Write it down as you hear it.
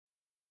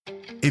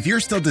If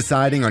you're still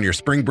deciding on your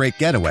spring break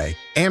getaway,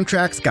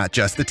 Amtrak's got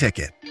just the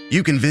ticket.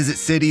 You can visit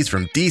cities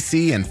from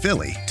D.C. and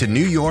Philly to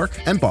New York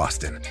and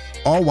Boston,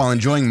 all while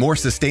enjoying more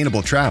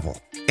sustainable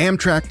travel.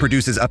 Amtrak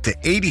produces up to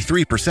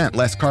 83%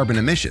 less carbon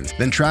emissions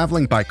than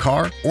traveling by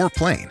car or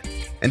plane.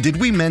 And did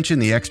we mention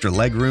the extra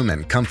legroom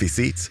and comfy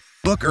seats?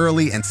 Book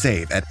early and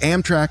save at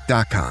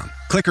Amtrak.com.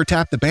 Click or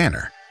tap the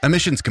banner.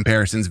 Emissions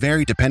comparisons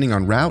vary depending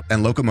on route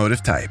and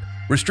locomotive type.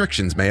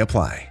 Restrictions may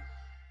apply.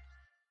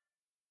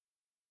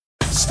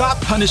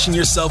 Stop punishing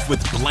yourself with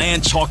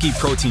bland, chalky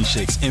protein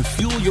shakes and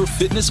fuel your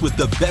fitness with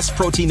the best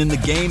protein in the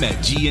game at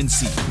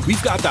GNC.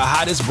 We've got the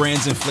hottest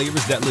brands and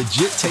flavors that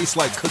legit taste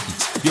like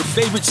cookies, your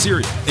favorite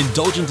cereal,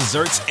 indulgent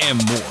desserts, and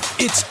more.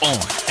 It's on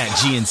at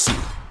GNC.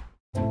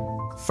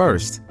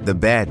 First, the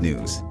bad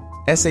news.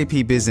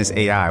 SAP Business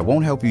AI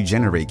won't help you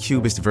generate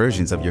cubist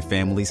versions of your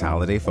family's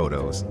holiday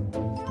photos.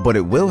 But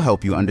it will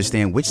help you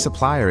understand which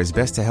supplier is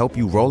best to help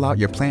you roll out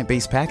your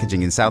plant-based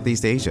packaging in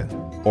Southeast Asia,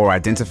 or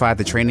identify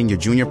the training your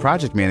junior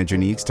project manager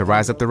needs to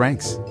rise up the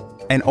ranks,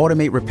 and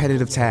automate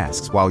repetitive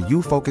tasks while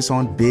you focus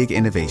on big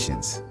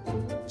innovations,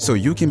 so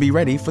you can be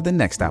ready for the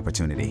next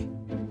opportunity.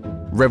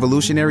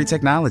 Revolutionary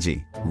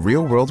technology,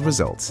 real-world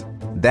results.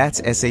 That's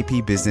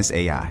SAP Business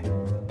AI.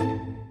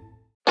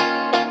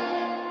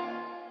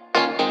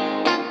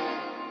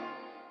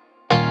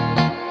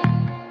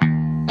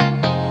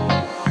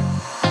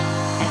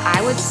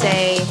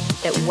 Say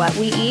that what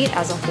we eat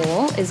as a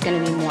whole is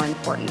going to be more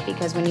important,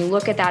 because when you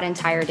look at that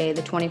entire day,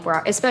 the 24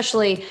 hours,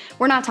 especially,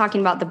 we're not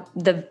talking about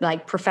the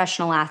like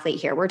professional athlete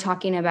here. We're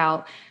talking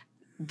about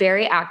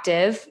very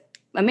active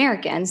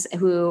Americans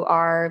who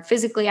are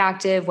physically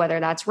active, whether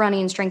that's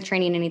running, strength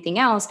training, anything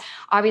else.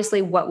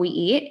 Obviously, what we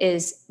eat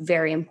is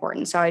very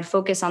important. So I'd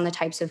focus on the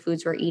types of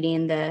foods we're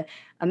eating, the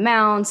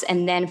amounts,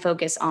 and then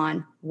focus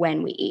on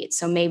when we eat.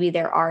 So maybe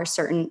there are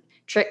certain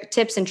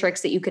tips and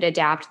tricks that you could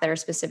adapt that are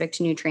specific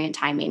to nutrient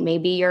timing.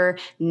 Maybe you're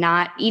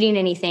not eating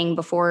anything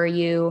before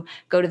you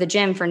go to the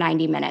gym for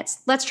 90 minutes.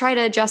 Let's try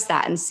to adjust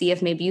that and see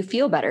if maybe you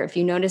feel better, if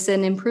you notice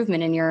an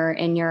improvement in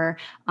your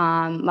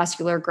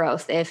muscular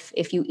growth, if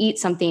you eat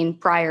something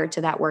prior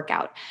to that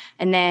workout.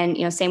 And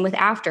then, same with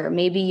after.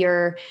 Maybe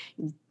you're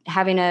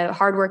having a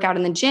hard workout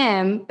in the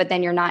gym, but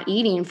then you're not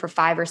eating for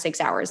 5 or 6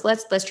 hours.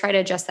 Let's try to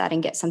adjust that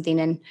and get something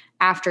in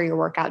after your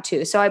workout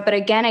too. But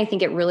again, I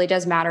think it really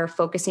does matter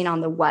focusing on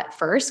the what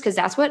first, because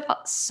that's what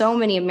so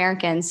many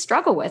Americans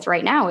struggle with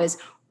right now is,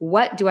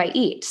 what do I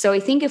eat? So I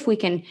think if we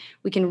can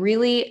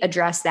really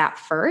address that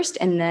first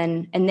and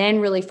then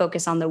really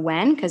focus on the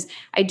when, because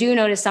I do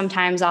notice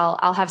sometimes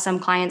I'll have some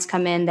clients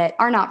come in that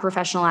are not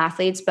professional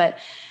athletes, but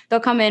they'll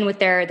come in with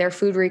their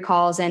food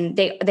recalls and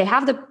they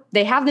have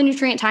the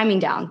nutrient timing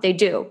down. They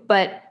do,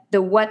 but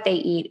the what they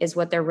eat is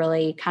what they're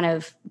really kind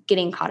of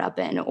getting caught up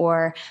in.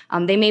 Or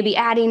they may be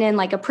adding in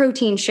like a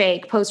protein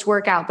shake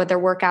post-workout, but their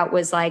workout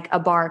was like a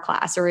bar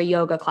class or a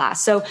yoga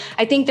class. So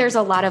I think there's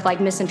a lot of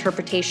like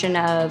misinterpretation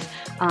of,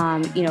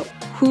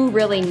 who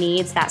really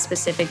needs that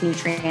specific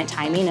nutrient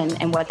timing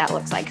and what that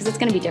looks like, because it's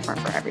going to be different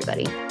for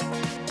everybody.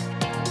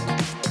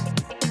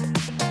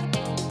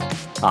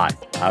 Hi,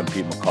 I'm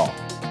Pete McCall,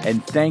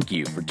 and thank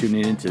you for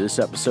tuning into this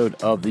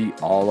episode of the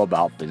All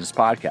About Fitness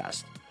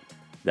podcast.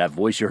 That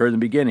voice you heard in the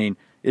beginning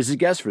is the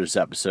guest for this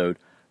episode,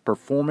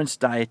 performance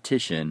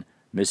dietitian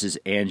Mrs.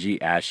 Angie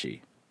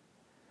Asche.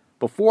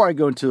 Before I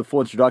go into the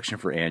full introduction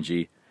for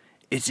Angie,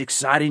 it's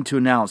exciting to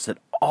announce that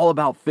All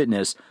About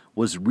Fitness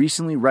was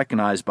recently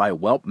recognized by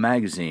Whelp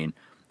Magazine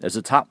as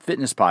a top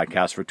fitness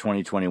podcast for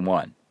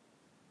 2021.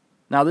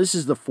 Now, this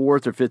is the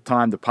 4th or 5th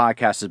time the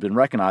podcast has been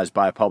recognized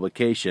by a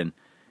publication,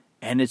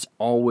 and it's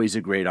always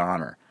a great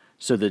honor.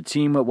 So the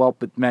team at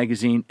Whelp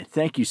Magazine,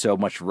 thank you so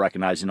much for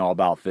recognizing All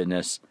About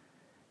Fitness.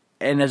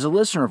 And as a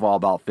listener of All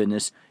About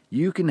Fitness,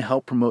 you can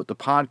help promote the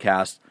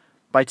podcast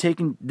by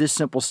taking this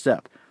simple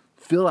step.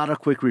 Fill out a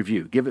quick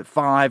review. Give it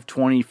 5,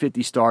 20,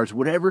 50 stars,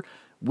 whatever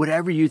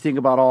you think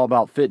about All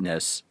About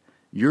Fitness.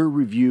 Your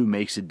review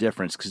makes a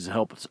difference because it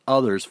helps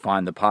others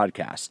find the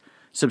podcast.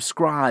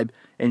 Subscribe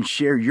and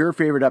share your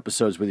favorite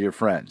episodes with your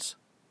friends.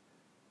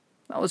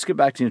 Now let's get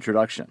back to the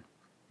introduction.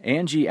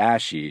 Angie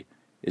Asche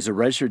is a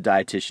registered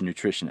dietitian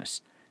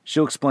nutritionist.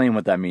 She'll explain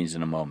what that means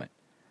in a moment.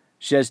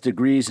 She has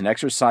degrees in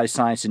exercise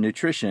science and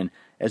nutrition,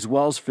 as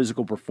well as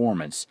physical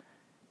performance,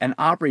 and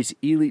operates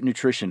Elite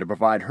Nutrition to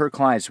provide her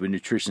clients with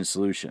nutrition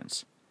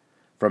solutions.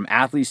 From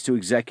athletes to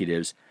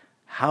executives,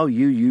 how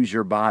you use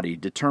your body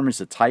determines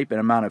the type and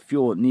amount of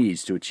fuel it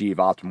needs to achieve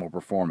optimal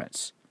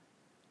performance.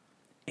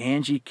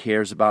 Angie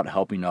cares about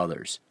helping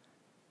others,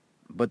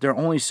 but there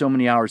are only so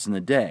many hours in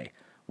the day,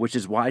 which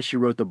is why she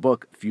wrote the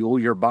book Fuel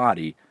Your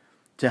Body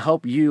to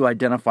help you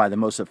identify the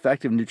most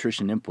effective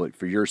nutrition input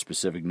for your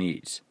specific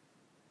needs.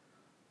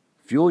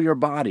 Fuel Your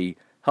Body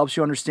helps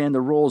you understand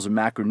the roles of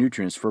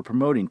macronutrients for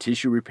promoting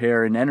tissue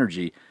repair and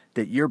energy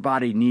that your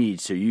body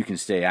needs so you can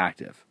stay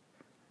active.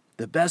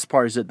 The best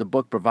part is that the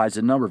book provides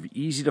a number of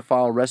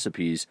easy-to-follow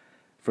recipes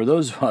for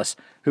those of us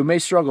who may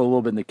struggle a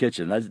little bit in the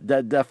kitchen.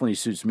 That definitely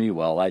suits me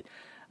well.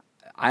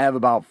 I have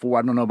about 4,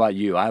 I don't know about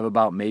you, I have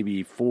about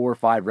maybe 4 or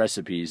 5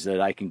 recipes that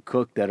I can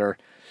cook that are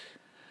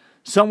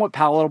somewhat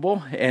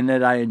palatable and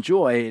that I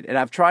enjoy. And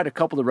I've tried a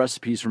couple of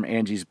recipes from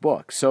Angie's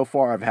book. So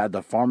far, I've had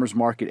the farmer's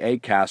market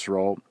egg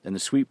casserole and the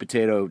sweet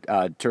potato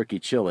turkey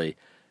chili.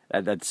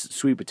 That's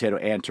sweet potato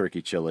and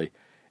turkey chili.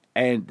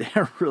 And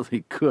they're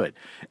really good.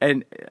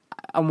 And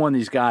I'm one of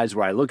these guys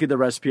where I look at the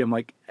recipe, I'm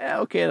like,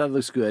 okay, that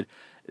looks good.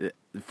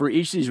 For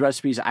each of these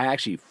recipes, I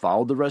actually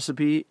followed the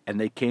recipe, and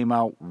they came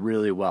out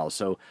really well.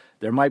 So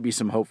there might be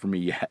some hope for me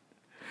yet.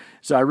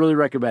 So I really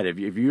recommend it.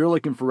 If you're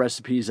looking for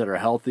recipes that are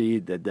healthy,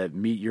 that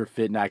meet your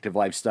fit and active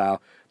lifestyle,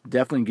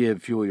 definitely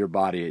give Fuel Your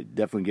Body,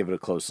 definitely give it a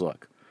close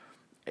look.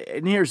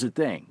 And here's the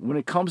thing. When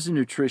it comes to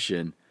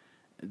nutrition,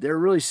 there are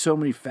really so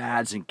many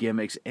fads and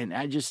gimmicks, and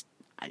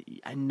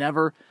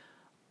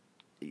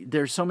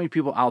there's so many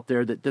people out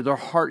there that their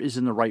heart is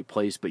in the right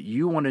place, but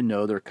you want to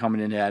know they're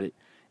coming in at it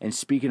and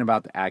speaking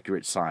about the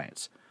accurate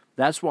science.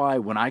 That's why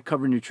when I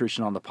cover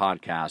nutrition on the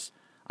podcast,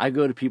 I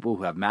go to people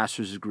who have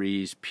master's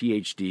degrees,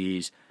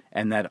 PhDs,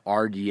 and that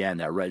RDN,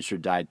 that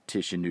registered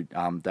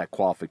dietitian, that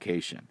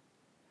qualification.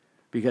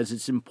 Because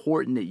it's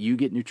important that you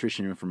get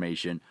nutrition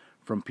information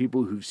from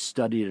people who've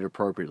studied it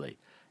appropriately.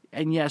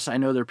 And yes, I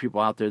know there are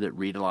people out there that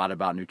read a lot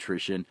about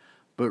nutrition,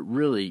 but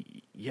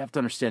really, you have to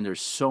understand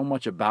there's so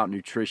much about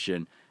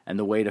nutrition and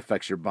the way it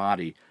affects your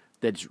body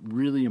that it's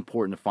really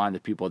important to find the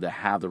people that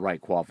have the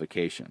right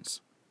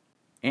qualifications.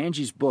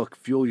 Angie's book,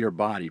 Fuel Your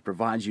Body,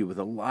 provides you with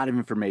a lot of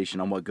information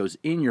on what goes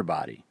in your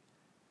body.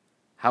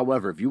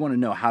 However, if you want to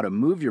know how to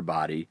move your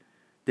body,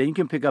 then you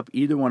can pick up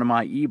either one of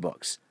my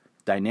ebooks,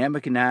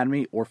 Dynamic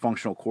Anatomy or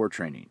Functional Core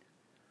Training.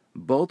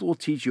 Both will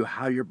teach you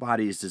how your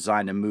body is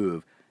designed to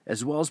move,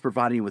 as well as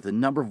providing you with a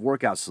number of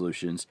workout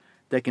solutions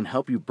that can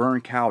help you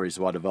burn calories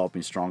while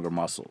developing stronger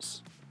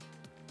muscles.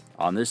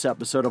 On this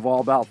episode of All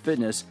About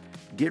Fitness,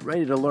 get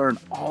ready to learn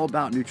all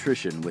about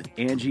nutrition with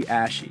Angie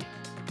Asche,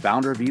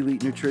 founder of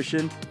Elite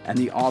Nutrition and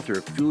the author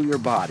of Fuel Your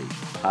Body,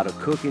 How to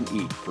Cook and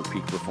Eat for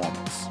Peak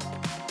Performance.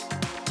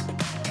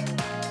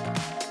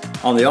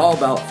 On the All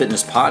About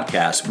Fitness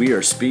podcast, we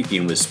are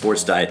speaking with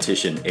sports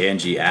dietitian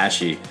Angie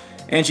Asche.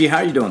 Angie, how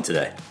are you doing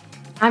today?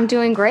 I'm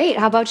doing great.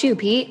 How about you,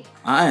 Pete?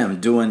 I am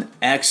doing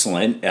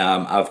excellent.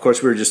 Of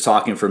course, we were just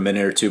talking for a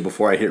minute or two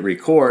before I hit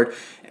record,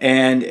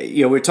 and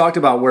we talked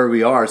about where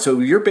we are. So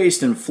you're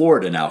based in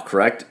Florida now,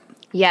 correct?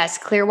 Yes,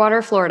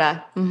 Clearwater,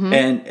 Florida. Mm-hmm.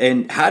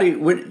 And how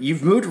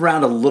you've moved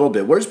around a little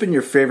bit. Where's been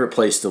your favorite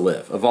place to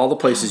live? Of all the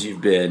places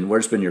you've been,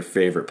 where's been your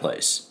favorite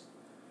place?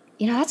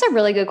 That's a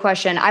really good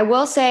question. I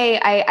will say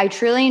I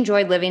truly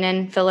enjoyed living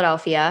in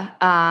Philadelphia.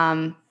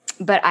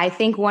 But I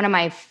think one of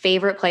my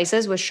favorite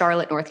places was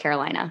Charlotte, North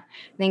Carolina.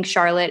 I think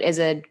Charlotte is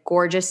a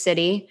gorgeous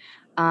city.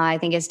 I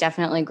think it's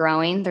definitely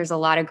growing. There's a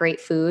lot of great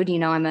food.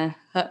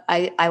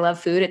 I love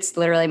food. It's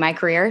literally my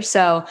career.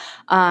 So,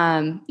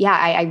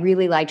 I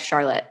really liked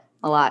Charlotte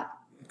a lot.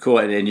 Cool.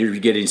 And you're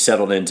getting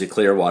settled into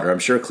Clearwater. I'm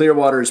sure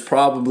Clearwater is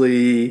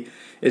probably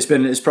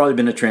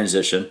been a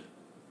transition.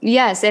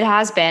 Yes, it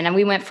has been. And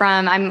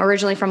I'm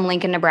originally from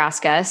Lincoln,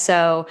 Nebraska.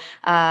 So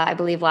I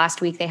believe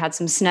last week they had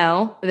some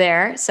snow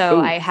there. So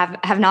Ooh. I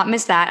have not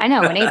missed that. I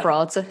know in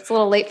April, it's a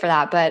little late for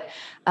that. But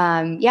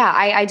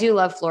I do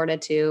love Florida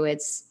too.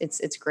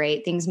 It's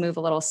great. Things move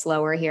a little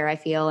slower here, I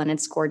feel, and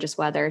it's gorgeous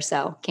weather.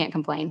 So can't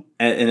complain.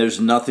 And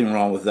there's nothing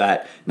wrong with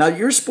that. Now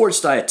you're a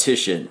sports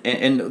dietitian.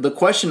 And the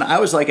question I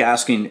always like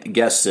asking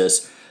guests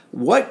is,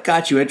 what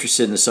got you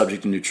interested in the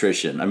subject of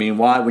nutrition? I mean,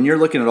 why, when you're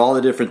looking at all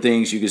the different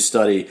things you could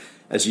study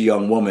as a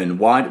young woman,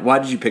 why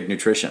did you pick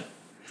nutrition?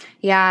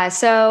 Yeah,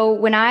 so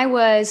when I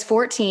was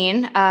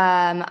 14,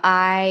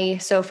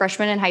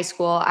 freshman in high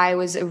school, I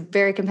was a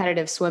very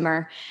competitive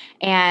swimmer.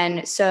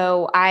 And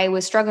so I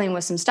was struggling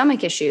with some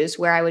stomach issues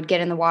where I would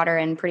get in the water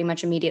and pretty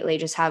much immediately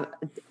just have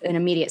an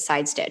immediate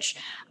side stitch.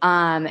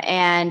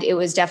 And it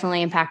was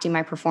definitely impacting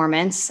my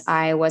performance.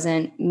 I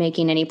wasn't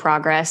making any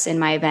progress in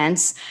my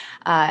events.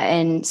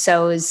 And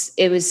so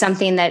it was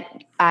something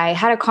that I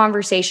had a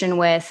conversation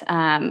with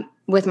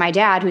my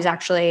dad, who's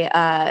actually,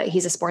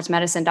 he's a sports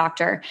medicine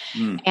doctor.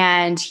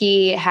 And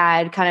he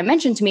had kind of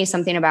mentioned to me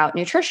something about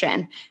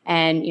nutrition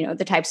and,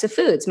 the types of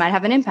foods might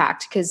have an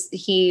impact because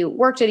he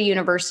worked at a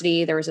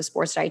university. There was a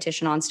sports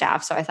dietitian on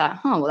staff. So I thought,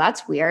 well,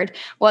 that's weird.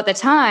 Well, at the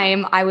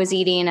time I was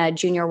eating a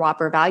Junior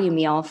Whopper value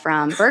meal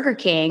from Burger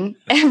King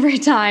every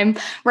time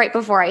right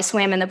before I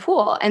swam in the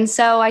pool. And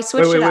so I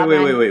switched it up.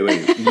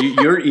 Wait.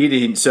 You're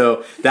eating.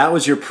 So that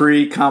was your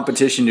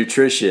pre-competition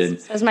nutrition.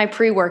 That was my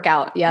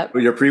pre-workout. Yep.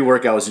 Your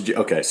pre-workout was,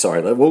 okay,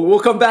 sorry. We'll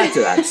come back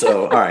to that.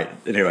 So, all right.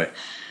 Anyway.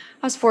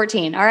 I was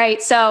 14. All right.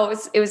 So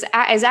it was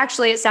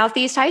actually at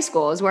Southeast High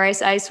School is where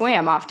I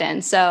swam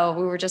often. So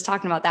we were just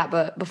talking about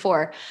that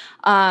before.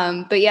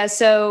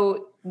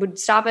 So would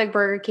stop at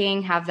Burger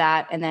King, have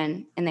that, and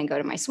then go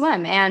to my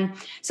swim. And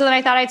so then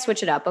I thought I'd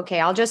switch it up. Okay,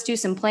 I'll just do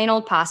some plain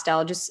old pasta.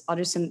 I'll do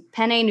some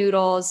penne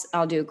noodles.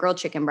 I'll do grilled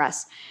chicken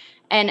breasts.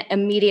 And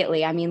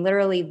immediately,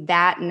 literally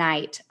that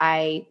night,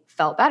 I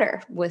felt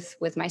better with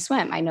my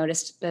swim. I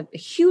noticed a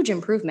huge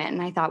improvement,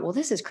 and I thought, well,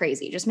 this is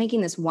crazy. Just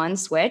making this one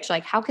switch,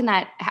 like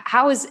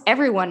how is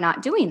everyone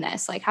not doing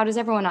this? Like, how does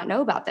everyone not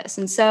know about this?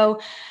 And so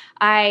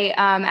I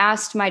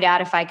asked my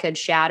dad if I could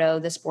shadow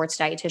the sports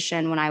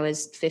dietitian when I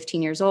was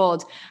 15 years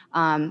old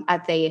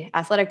at the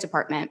athletic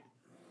department.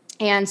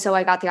 And so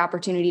I got the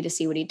opportunity to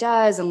see what he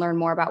does and learn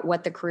more about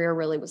what the career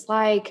really was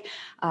like,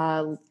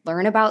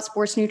 learn about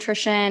sports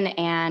nutrition.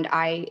 And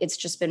it's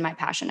just been my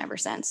passion ever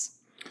since.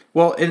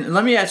 Well, and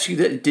let me ask you,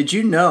 did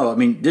you know, I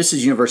mean, this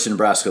is University of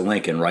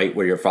Nebraska-Lincoln, right,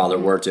 where your father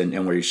worked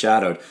and where you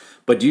shadowed.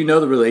 But do you know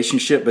the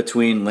relationship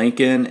between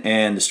Lincoln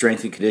and the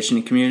strength and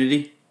conditioning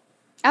community?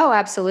 Oh,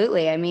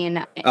 absolutely. I mean,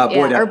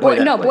 Boyd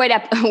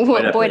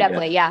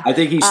Epley. Yeah. I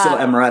think he's still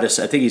emeritus.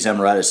 I think he's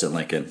emeritus at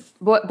Lincoln.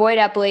 Boyd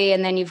Epley,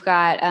 and then you've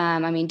got,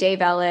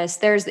 Dave Ellis.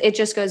 It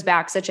just goes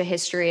back such a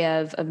history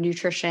of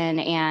nutrition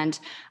and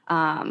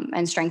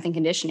strength and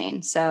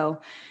conditioning. So,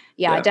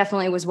 yeah, I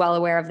definitely was well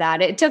aware of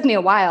that. It took me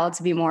a while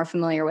to be more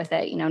familiar with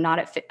it. Not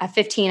at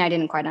 15, I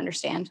didn't quite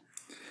understand.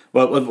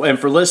 Well, and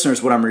for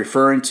listeners, what I'm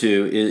referring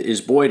to is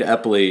Boyd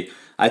Epley.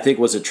 I think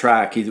was a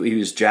track. He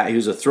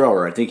was a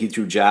thrower. I think he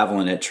threw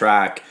javelin at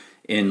track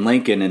in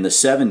Lincoln in the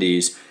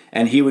 70s,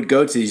 and he would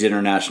go to these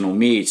international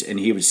meets, and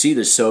he would see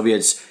the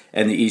Soviets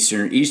and the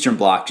Eastern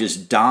Bloc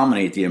just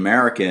dominate the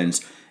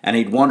Americans, and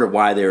he'd wonder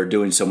why they were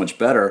doing so much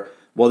better.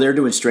 Well, they're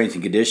doing strength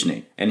and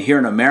conditioning, and here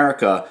in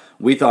America,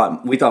 we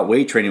thought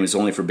weight training was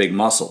only for big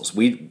muscles.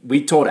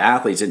 We told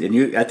athletes,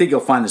 and I think you'll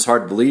find this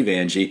hard to believe,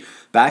 Angie.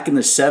 Back in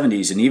the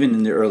 70s and even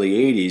in the early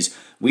 80s,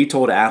 we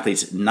told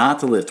athletes not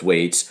to lift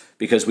weights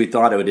because we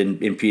thought it would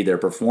impede their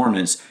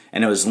performance.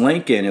 And it was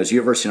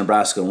University of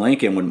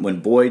Nebraska-Lincoln,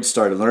 when Boyd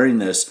started learning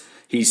this,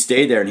 he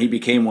stayed there and he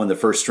became one of the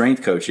first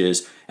strength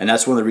coaches. And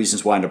that's one of the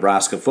reasons why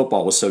Nebraska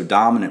football was so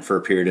dominant for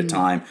a period of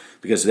time,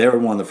 because they were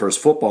one of the first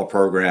football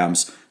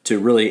programs to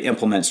really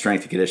implement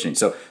strength and conditioning.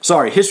 So,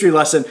 sorry, history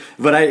lesson,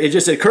 but it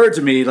just occurred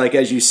to me, like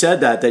as you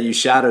said that you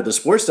shadowed the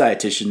sports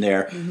dietitian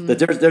there, that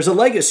there's a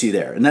legacy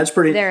there, and that's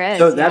pretty. There is.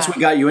 So that's what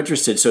got you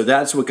interested. So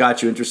that's what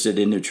got you interested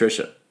in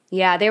nutrition.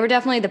 Yeah, they were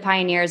definitely the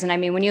pioneers, and I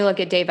mean, when you look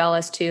at Dave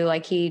Ellis too,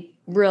 like he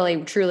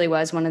really truly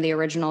was one of the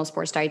original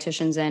sports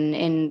dietitians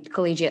in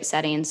collegiate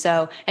settings.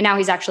 So, and now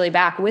he's actually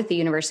back with the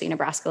University of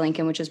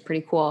Nebraska-Lincoln, which is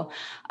pretty cool.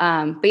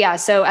 But yeah,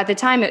 so at the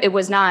time it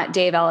was not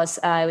Dave Ellis.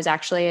 It was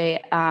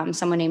actually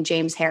someone named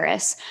James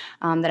Harris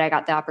that I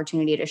got the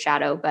opportunity to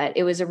shadow, but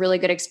it was a really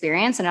good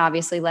experience, and it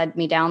obviously led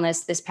me down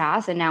this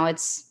path. And now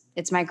it's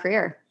my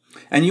career.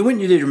 And you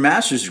did your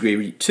master's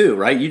degree too,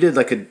 right? You did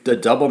like a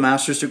double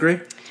master's degree?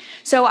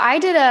 So I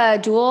did a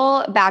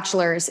dual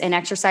bachelor's in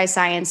exercise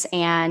science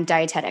and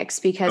dietetics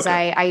because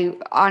I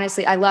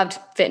honestly loved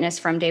fitness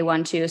from day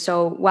one too.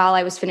 So while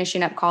I was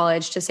finishing up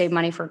college to save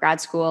money for grad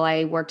school,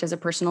 I worked as a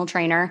personal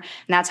trainer, and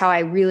that's how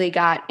I really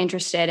got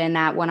interested in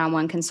that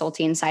one-on-one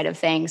consulting side of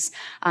things,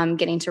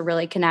 getting to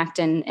really connect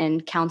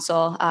and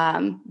counsel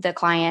the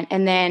client.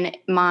 And then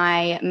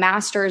my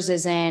master's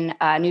is in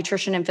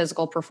nutrition and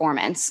physical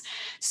performance.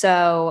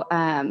 So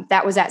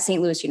that was at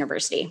St. Louis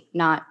University,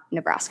 not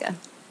Nebraska.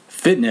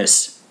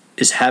 Fitness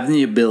is having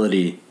the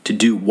ability to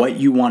do what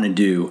you want to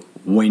do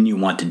when you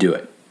want to do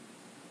it.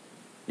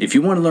 If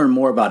you want to learn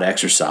more about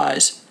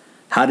exercise,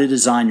 how to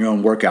design your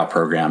own workout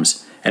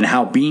programs, and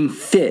how being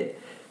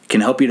fit can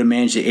help you to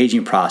manage the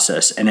aging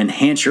process and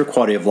enhance your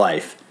quality of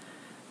life,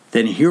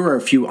 then here are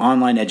a few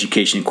online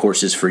education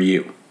courses for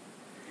you.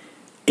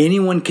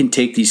 Anyone can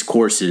take these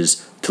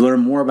courses to learn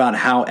more about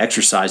how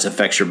exercise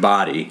affects your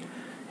body,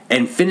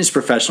 and fitness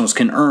professionals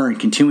can earn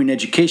continuing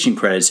education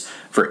credits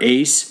for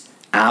ACE,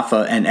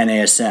 AFA, and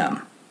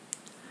NASM.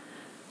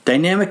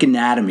 Dynamic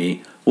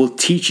Anatomy will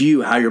teach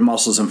you how your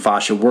muscles and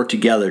fascia work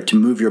together to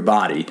move your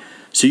body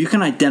so you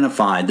can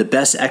identify the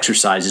best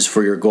exercises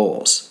for your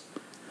goals.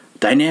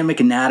 Dynamic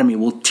Anatomy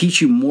will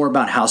teach you more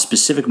about how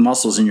specific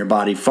muscles in your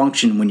body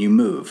function when you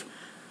move.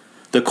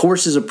 The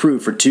course is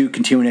approved for 2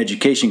 continuing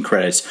education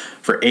credits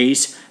for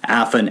ACE,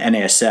 AFA, and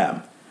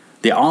NASM.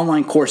 The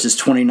online course is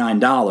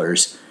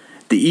 $29.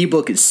 The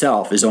ebook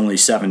itself is only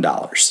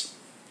 $7.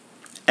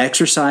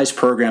 Exercise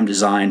Program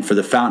Design for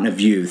the Fountain of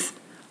Youth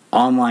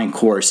online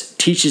course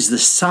teaches the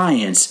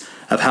science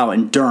of how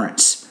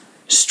endurance,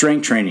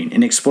 strength training,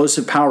 and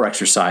explosive power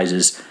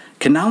exercises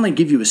can not only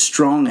give you a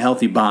strong,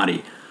 healthy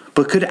body,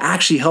 but could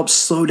actually help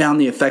slow down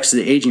the effects of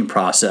the aging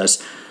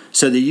process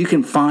so that you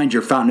can find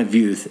your fountain of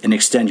youth and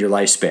extend your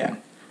lifespan.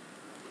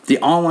 The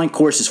online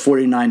course is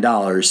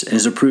 $49 and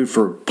is approved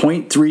for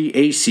 0.3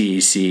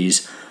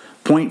 ACECs,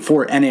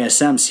 0.4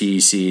 NASM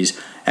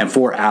CECs, and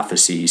 4 AFA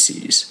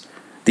CECs.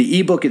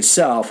 The ebook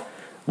itself,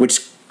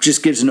 which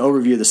just gives an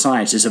overview of the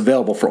science, is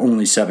available for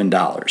only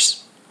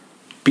 $7.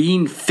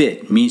 Being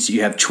fit means that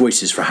you have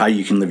choices for how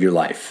you can live your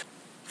life.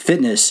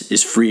 Fitness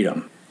is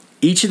freedom.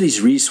 Each of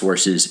these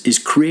resources is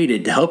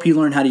created to help you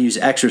learn how to use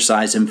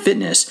exercise and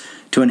fitness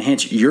to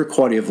enhance your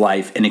quality of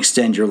life and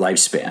extend your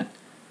lifespan.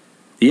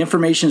 The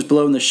information is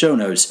below in the show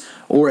notes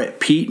or at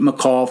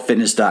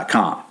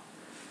PeteMcCallFitness.com.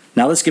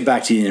 Now let's get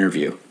back to the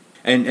interview.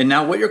 And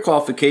now what your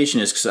qualification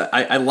is, because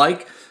I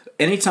like...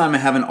 anytime I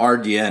have an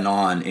RDN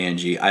on,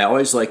 Angie, I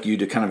always like you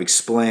to kind of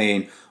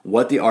explain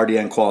what the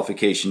RDN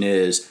qualification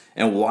is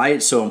and why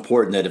it's so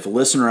important that if a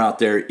listener out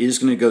there is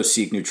going to go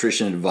seek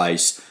nutrition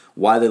advice,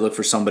 why they look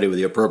for somebody with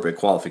the appropriate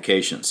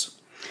qualifications.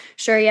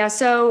 Sure. Yeah.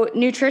 So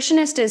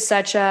nutritionist is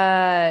such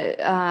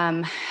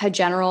a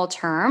general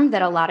term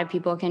that a lot of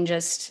people can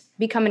just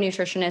become a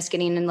nutritionist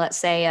getting in, let's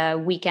say, a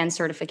weekend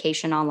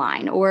certification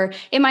online, or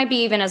it might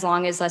be even as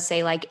long as, let's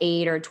say, like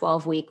 8 or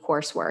 12-week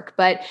coursework.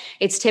 But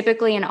it's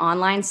typically an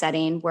online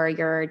setting where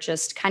you're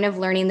just kind of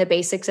learning the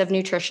basics of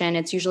nutrition.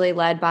 It's usually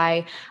led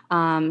by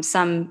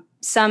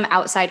some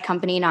outside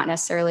company, not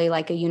necessarily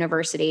like a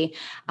university.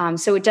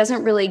 So it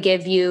doesn't really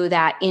give you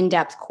that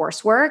in-depth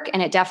coursework,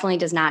 and it definitely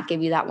does not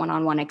give you that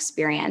one-on-one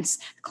experience,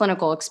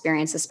 clinical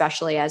experience,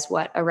 especially as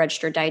what a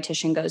registered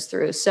dietitian goes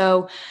through.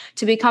 So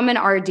to become an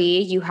RD,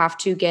 you have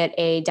to get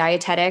a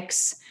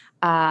dietetics,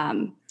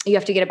 you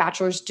have to get a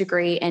bachelor's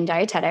degree in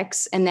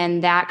dietetics, and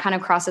then that kind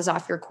of crosses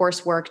off your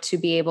coursework to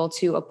be able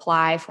to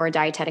apply for a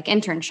dietetic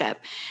internship.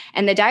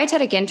 And the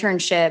dietetic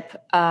internship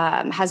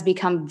has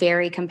become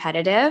very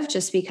competitive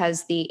just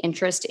because the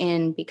interest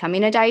in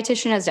becoming a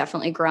dietitian has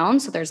definitely grown.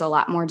 So there's a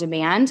lot more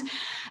demand.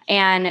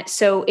 And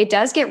so it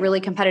does get really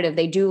competitive.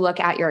 They do look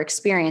at your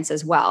experience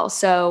as well.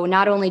 So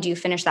not only do you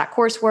finish that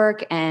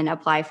coursework and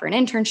apply for an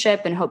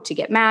internship and hope to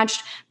get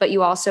matched, but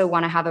you also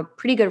want to have a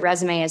pretty good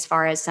resume as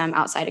far as some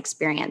outside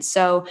experience.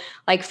 So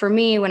like for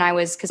me,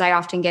 because I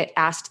often get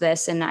asked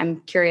this, and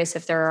I'm curious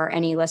if there are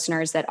any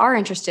listeners that are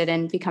interested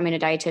in becoming a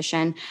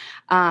dietitian.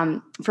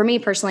 For me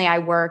personally, I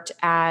worked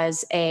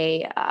as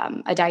a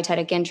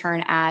dietetic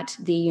intern at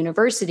the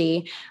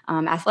university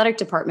athletic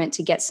department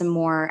to get some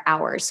more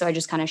hours. So I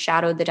just kind of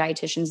shadowed the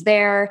dietitians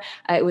there.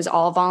 It was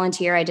all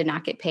volunteer. I did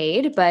not get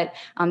paid, but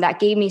that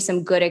gave me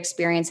some good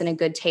experience and a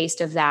good taste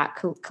of that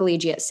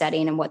collegiate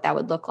setting and what that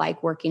would look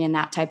like working in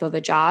that type of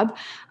a job.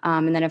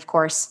 And then, of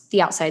course,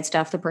 the outside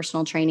stuff, the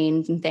personal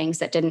training and things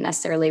that didn't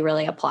necessarily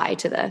really apply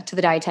to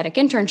the dietetic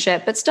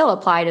internship, but still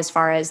applied as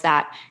far as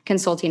that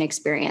consulting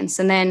experience.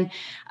 And then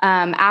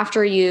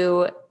after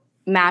you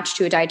match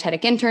to a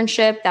dietetic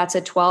internship, that's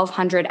a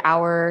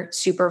 1,200-hour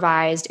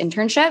supervised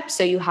internship.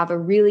 So you have a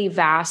really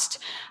vast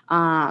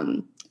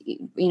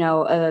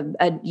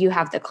you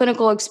have the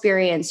clinical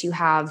experience, you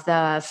have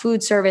the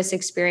food service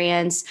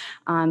experience,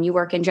 you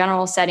work in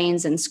general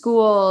settings in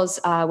schools,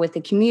 with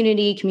the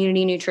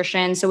community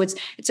nutrition. So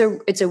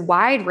it's a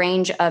wide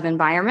range of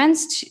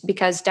environments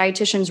because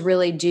dietitians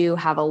really do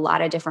have a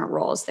lot of different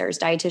roles. There's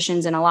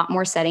dietitians in a lot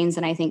more settings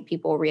than I think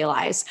people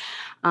realize.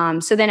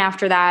 So then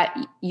after that,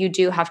 you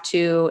do have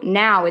to,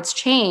 now it's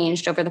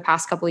changed over the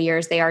past couple of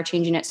years, they are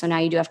changing it. So now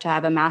you do have to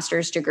have a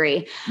master's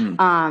degree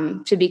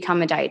to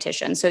become a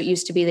dietitian. So it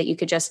used to be that you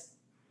could just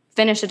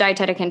finish a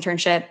dietetic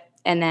internship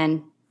and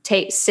then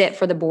sit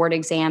for the board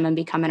exam and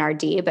become an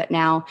RD. But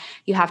now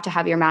you have to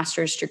have your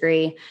master's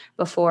degree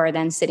before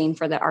then sitting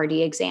for the RD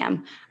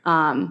exam.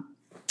 And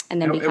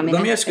then becoming a dietitian.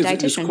 Let me ask you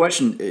this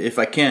question, if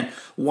I can.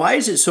 Why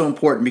is it so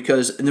important?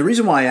 And the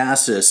reason why I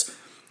ask this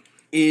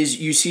is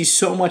you see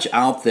so much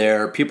out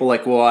there, people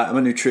like, well, I'm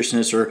a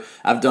nutritionist or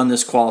I've done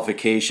this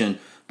qualification,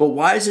 but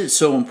why is it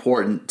so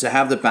important to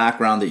have the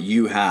background that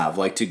you have,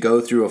 like to go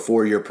through a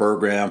 4-year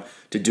program,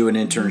 to do an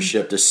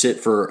internship, to sit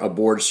for a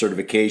board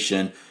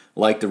certification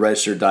like the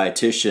registered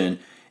dietitian?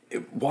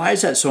 Why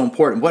is that so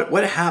important?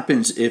 What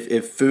happens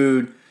if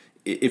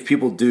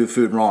people do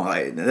food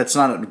wrong? That's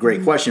not a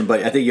great question,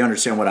 but I think you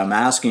understand what I'm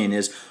asking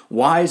is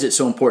why is it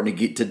so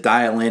important to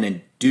dial in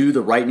and do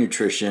the right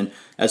nutrition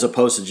as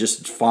opposed to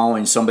just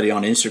following somebody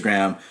on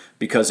Instagram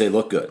because they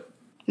look good?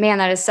 Man,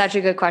 that is such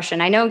a good question.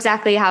 I know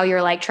exactly how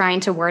you're like trying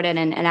to word it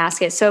and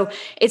ask it. So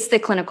it's the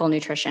clinical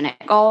nutrition. It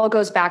all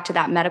goes back to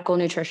that medical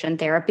nutrition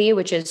therapy,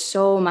 which is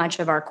so much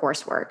of our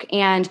coursework.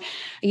 And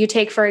you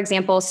take, for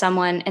example,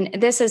 someone,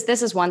 and this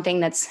is one thing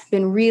that's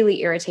been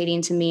really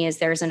irritating to me is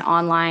there's an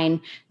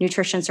online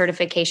nutrition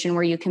certification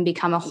where you can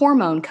become a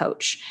hormone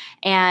coach.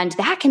 And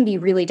that can be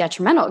really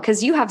detrimental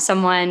because you have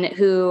someone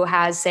who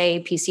has,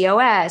 say,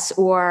 PCOS,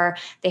 or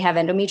they have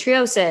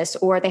endometriosis,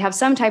 or they have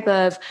some type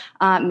of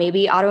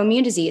maybe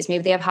autoimmune disease.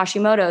 Maybe they have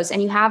Hashimoto's,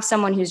 and you have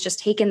someone who's just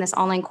taken this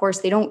online course.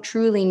 They don't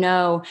truly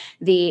know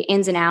the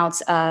ins and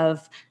outs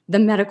of the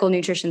medical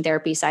nutrition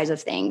therapy sides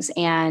of things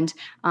and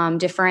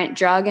different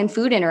drug and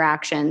food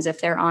interactions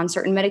if they're on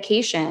certain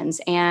medications.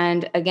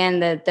 And again,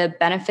 the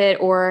benefit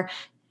or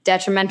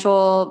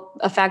detrimental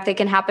effect that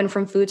can happen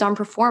from foods on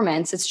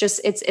performance.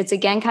 It's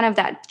again kind of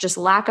that just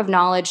lack of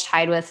knowledge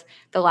tied with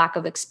the lack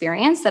of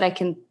experience that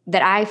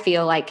I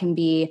feel like can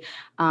be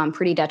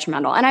pretty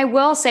detrimental. And I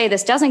will say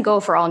this doesn't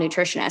go for all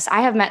nutritionists.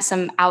 I have met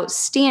some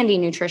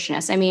outstanding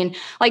nutritionists. I mean,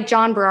 like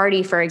John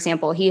Berardi, for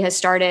example, he has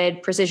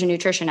started Precision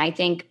Nutrition. I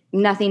think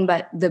nothing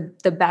but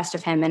the best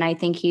of him. And I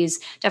think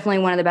he's definitely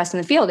one of the best in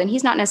the field. And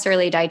he's not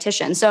necessarily a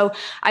dietitian. So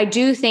I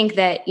do think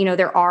that,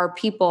 there are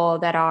people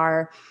that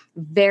are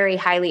very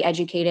highly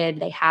educated.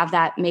 They have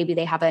that, maybe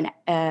they have a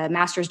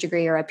master's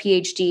degree or a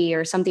PhD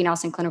or something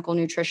else in clinical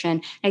nutrition.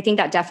 And I think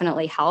that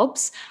definitely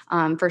helps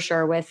for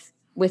sure with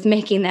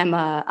making them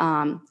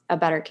a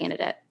better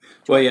candidate.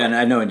 Well, yeah, and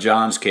I know in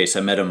John's case,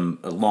 I met him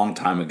a long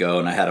time ago,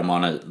 and I had him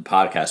on a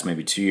podcast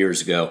maybe 2 years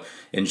ago.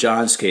 In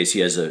John's case, he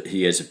has a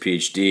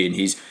PhD, and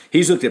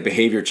he's looked at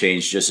behavior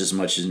change just as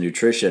much as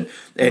nutrition.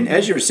 And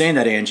as you were saying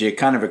that, Angie, it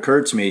kind of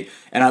occurred to me,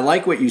 and I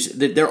like what you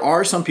said. There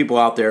are some people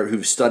out there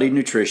who've studied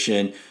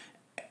nutrition,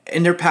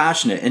 and they're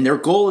passionate, and their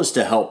goal is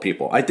to help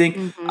people. I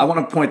think I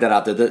want to point that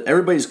out there, that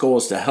everybody's goal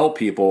is to help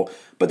people,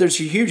 but there's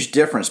a huge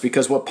difference,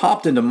 because what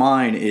popped into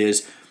mind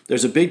is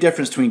there's a big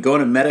difference between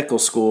going to medical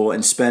school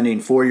and spending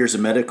 4 years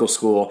of medical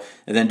school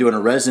and then doing a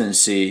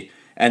residency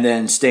and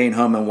then staying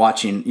home and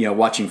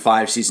watching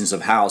 5 seasons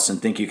of House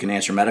and think you can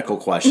answer medical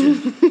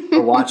questions,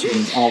 or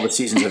watching all the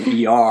seasons of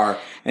ER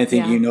and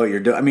think you know what you're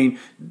doing. I mean,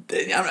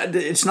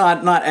 it's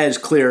not as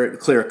clear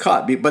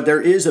cut, but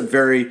there is a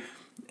very.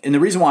 And the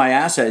reason why I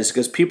ask that is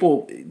because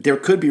there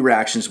could be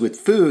reactions with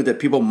food that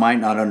people might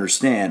not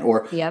understand,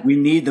 or we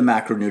need the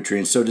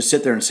macronutrients. So to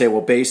sit there and say, well,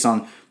 based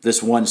on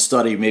this one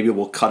study, maybe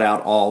we'll cut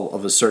out all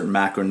of a certain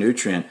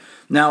macronutrient.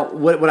 Now,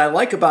 what I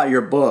like about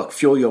your book,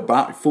 Fuel Your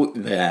Body,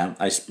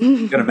 I'm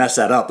going to mess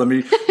that up. Let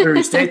me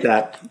restate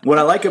that. What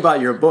I like about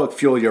your book,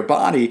 Fuel Your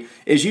Body,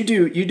 is you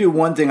do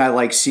one thing I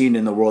like seeing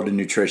in the world of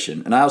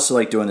nutrition, and I also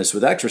like doing this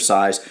with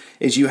exercise,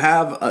 is you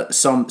have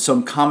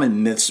some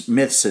common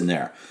myths in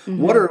there.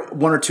 What are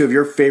one or two of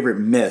your favorite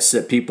myths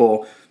that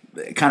people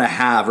kind of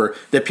have, or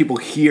that people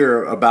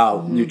hear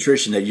about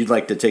nutrition, that you'd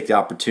like to take the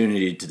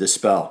opportunity to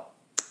dispel?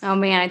 Oh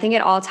man, I think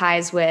it all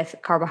ties with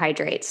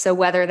carbohydrates. So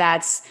whether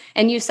that's,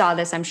 and you saw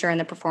this, I'm sure, in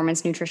the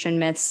performance nutrition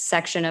myths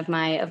section of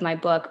my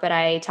book, but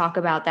I talk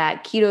about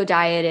that keto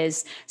diet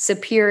is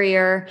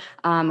superior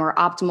or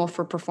optimal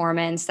for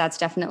performance. That's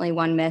definitely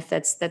one myth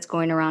that's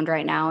going around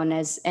right now,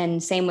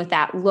 and same with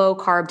that, low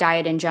carb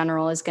diet in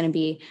general is going to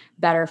be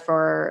better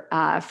for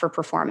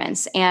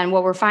performance. And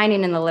what we're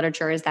finding in the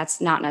literature is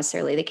that's not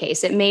necessarily the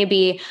case. It may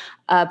be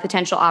a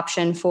potential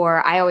option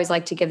for, I always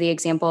like to give the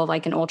example of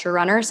like an ultra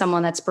runner,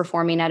 someone that's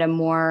performing at a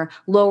more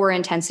lower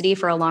intensity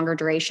for a longer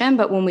duration.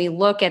 But when we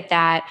look at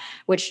that,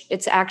 which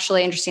it's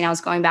actually interesting, I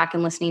was going back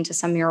and listening to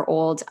some of your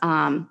old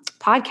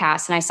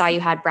podcasts, and I saw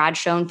you had Brad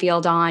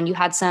Schoenfield on, you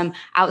had some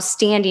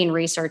outstanding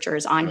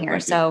researchers on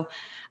here. So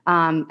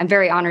I'm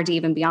very honored to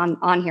even be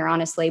on here,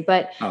 honestly.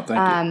 But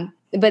thank you.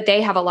 But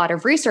they have a lot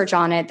of research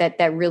on it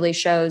that really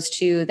shows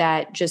too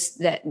that just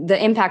that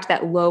the impact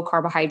that low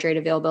carbohydrate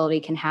availability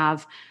can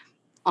have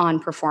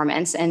on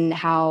performance, and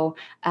how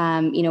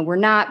we're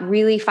not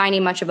really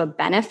finding much of a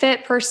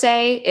benefit per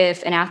se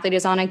if an athlete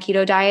is on a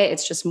keto diet.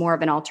 It's just more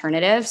of an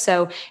alternative.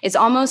 So it's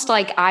almost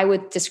like I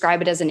would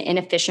describe it as an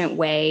inefficient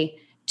way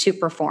to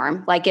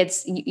perform. Like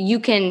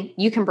you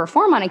can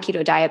perform on a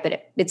keto diet,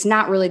 but it's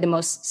not really the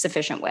most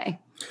sufficient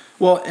way.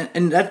 Well,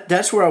 and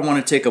that's where I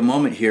want to take a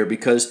moment here,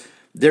 because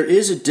there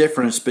is a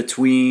difference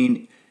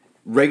between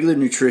regular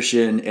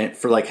nutrition and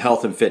for like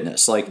health and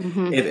fitness. Like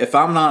if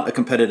I'm not a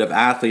competitive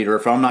athlete, or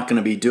if I'm not going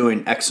to be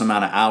doing X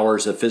amount of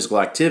hours of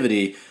physical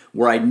activity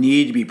where I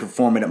need to be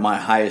performing at my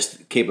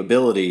highest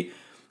capability,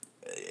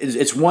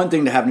 it's one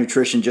thing to have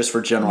nutrition just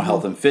for general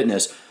health and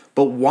fitness.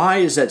 But why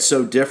is that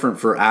so different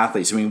for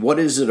athletes? I mean, what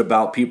is it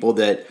about people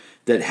that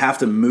have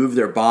to move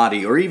their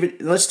body, or even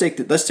let's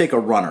take a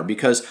runner,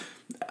 because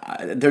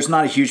there's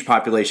not a huge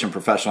population of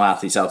professional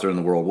athletes out there in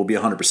the world. We'll be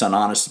 100%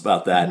 honest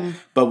about that.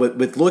 But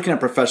with looking at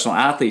professional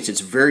athletes, it's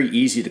very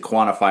easy to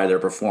quantify their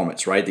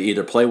performance, right? They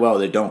either play well or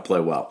they don't play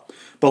well.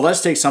 But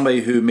let's take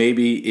somebody who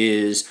maybe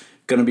is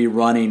going to be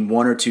running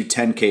 1 or 2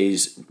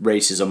 10Ks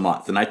races a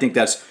month. And I think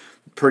that's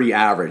pretty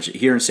average.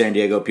 Here in San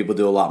Diego, people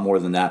do a lot more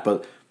than that.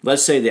 But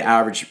let's say the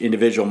average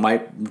individual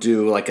might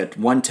do like a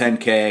 1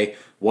 10K,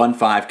 1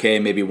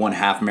 5K, maybe 1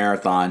 half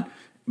marathon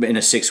in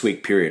a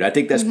 6-week period. I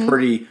think that's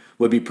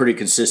would be pretty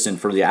consistent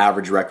for the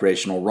average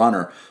recreational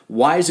runner.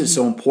 Why is it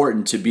so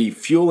important to be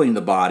fueling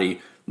the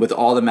body with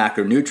all the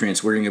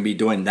macronutrients we're going to be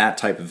doing that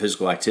type of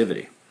physical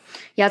activity?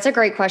 Yeah, it's a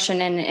great question.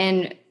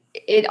 And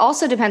it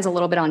also depends a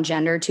little bit on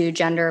gender too.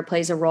 Gender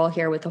plays a role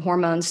here with the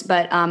hormones,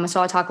 but so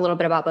I'll talk a little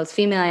bit about both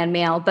female and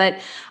male. But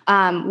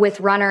with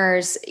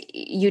runners,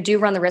 you do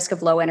run the risk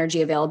of low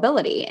energy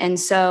availability, and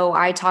so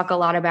I talk a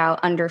lot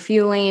about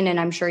underfueling. And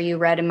I'm sure you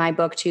read in my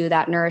book too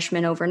that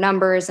nourishment over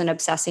numbers and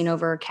obsessing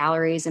over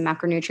calories and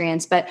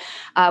macronutrients. But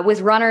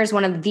with runners,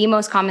 one of the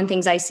most common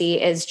things I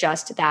see is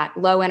just that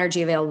low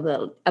energy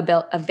availability.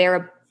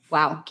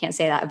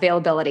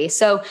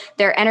 So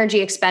their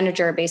energy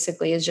expenditure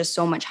basically is just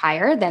so much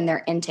higher than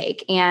their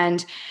intake.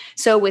 And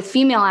so with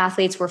female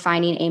athletes, we're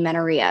finding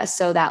amenorrhea.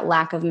 So that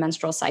lack of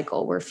menstrual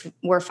cycle,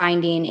 we're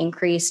finding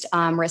increased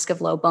risk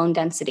of low bone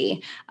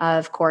density,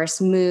 of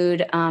course,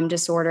 mood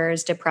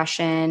disorders,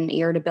 depression,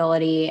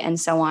 irritability, and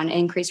so on,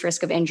 increased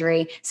risk of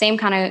injury. Same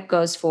kind of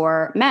goes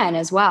for men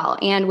as well.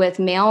 And with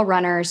male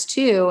runners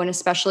too, and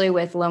especially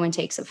with low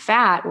intakes of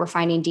fat, we're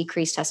finding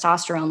decreased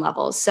testosterone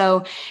levels.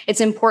 So it's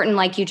important,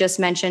 like you just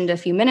mentioned a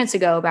few minutes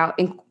ago, about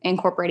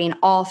incorporating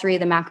all 3 of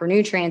the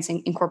macronutrients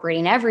and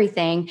incorporating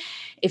everything.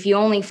 If you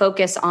only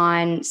focus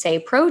on, say,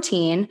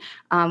 protein,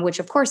 which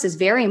of course is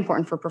very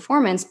important for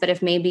performance. But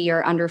if maybe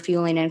you're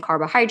underfueling in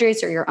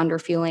carbohydrates or you're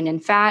underfueling in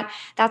fat,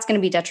 that's going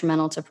to be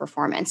detrimental to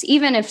performance.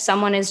 Even if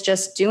someone is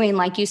just doing,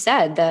 like you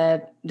said,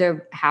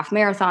 the half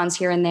marathons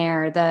here and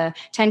there, the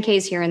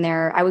 10Ks here and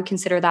there, I would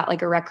consider that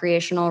like a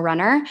recreational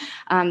runner.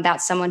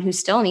 That's someone who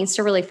still needs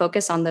to really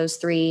focus on those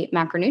 3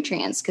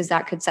 macronutrients, because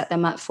that could set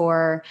them up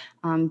for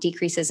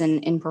decreases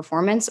in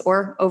performance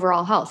or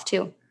overall health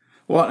too.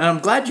 Well, and I'm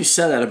glad you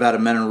said that about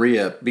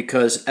amenorrhea,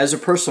 because as a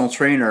personal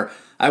trainer,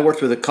 I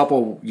worked with a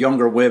couple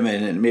younger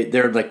women, and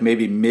they're like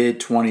maybe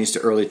mid-20s to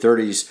early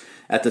 30s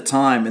at the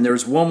time. And there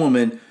was one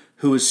woman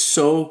who was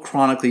so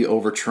chronically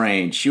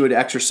overtrained. She would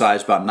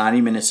exercise about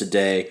 90 minutes a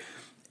day,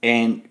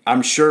 and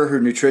I'm sure her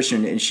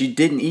nutrition, and she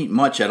didn't eat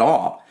much at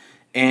all.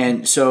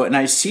 And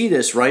I see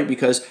this, right,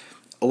 because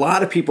a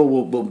lot of people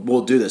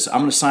will do this. I'm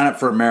going to sign up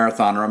for a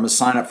marathon, or I'm going to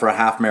sign up for a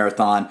half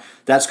marathon.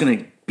 That's going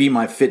to be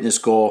my fitness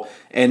goal.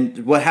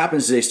 And what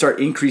happens is they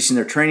start increasing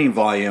their training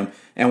volume.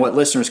 And what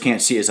listeners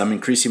can't see is I'm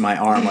increasing my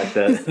arm, like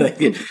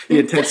the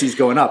intensity is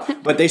going up.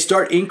 But they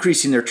start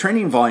increasing their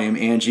training volume,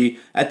 Angie.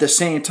 At the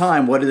same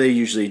time, what do they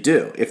usually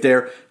do? If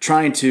they're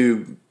trying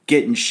to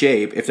get in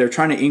shape, if they're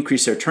trying to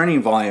increase their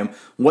training volume,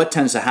 what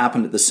tends to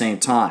happen at the same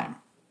time?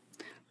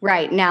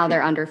 Right now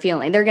they're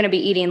underfueling. They're going to be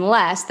eating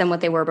less than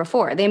what they were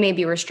before. They may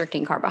be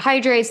restricting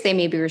carbohydrates. They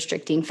may be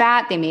restricting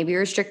fat. They may be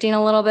restricting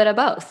a little bit of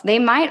both. They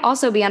might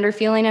also be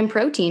underfueling in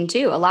protein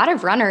too. A lot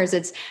of runners,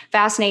 it's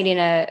fascinating.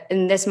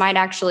 And this might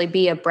actually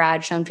be a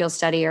Brad Schoenfield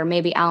study, or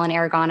maybe Alan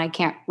Aragon. I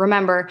can't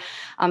remember.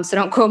 So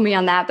don't quote me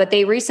on that. But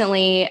they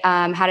recently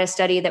had a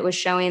study that was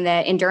showing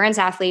that endurance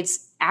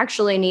athletes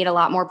actually need a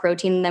lot more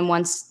protein than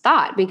once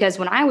thought. Because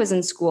when I was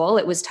in school,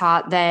 it was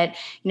taught that,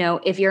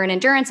 if you're an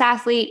endurance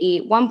athlete,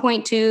 eat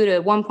 1.2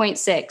 to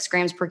 1.6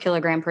 grams per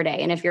kilogram per day.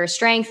 And if you're a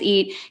strength,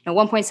 eat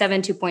 1.7,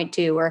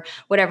 2.2 or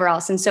whatever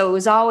else. And so it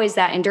was always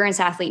that endurance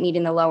athlete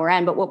needing the lower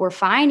end. But what we're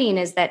finding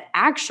is that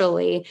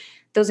actually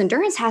those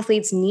endurance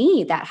athletes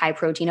need that high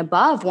protein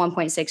above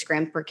 1.6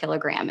 grams per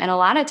kilogram. And a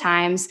lot of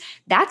times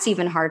that's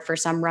even hard for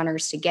some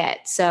runners to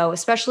get. So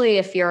especially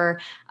if you're,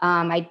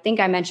 I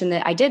think I mentioned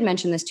that, I did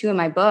mention this too in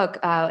my book,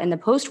 in the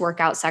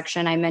post-workout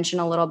section, I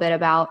mentioned a little bit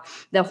about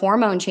the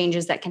hormone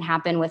changes that can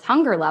happen with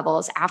hunger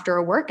levels after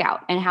a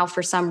workout, and how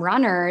for some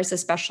runners,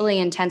 especially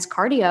intense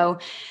cardio,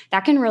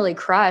 that can really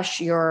crush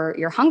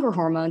your hunger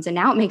hormones. And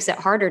now it makes it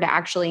harder to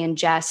actually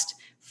ingest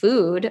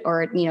food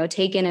or,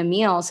 take in a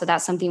meal. So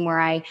that's something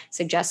where I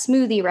suggest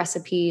smoothie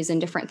recipes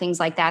and different things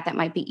like that. That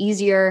might be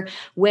easier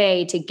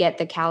way to get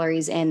the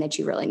calories in that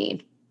you really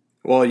need.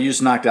 Well, you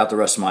just knocked out the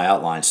rest of my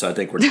outline, so I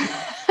think we're.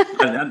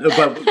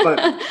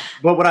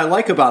 but what I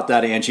like about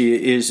that,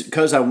 Angie, is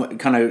because I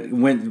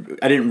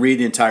didn't read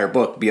the entire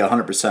book, be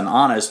 100%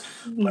 honest,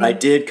 but I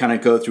did kind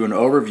of go through an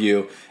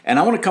overview, and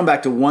I want to come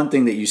back to one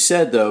thing that you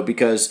said though,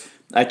 because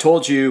I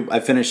told you I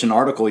finished an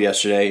article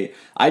yesterday.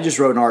 I just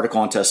wrote an article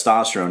on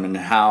testosterone and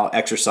how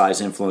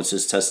exercise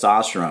influences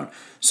testosterone.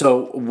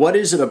 So what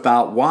is it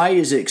about? Why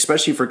is it,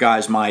 especially for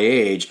guys my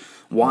age,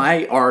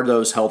 why are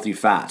those healthy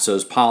fats,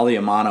 those poly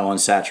and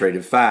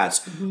monounsaturated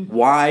fats,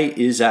 why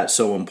is that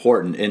so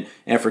important?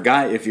 And for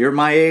guys, if you're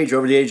my age,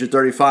 over the age of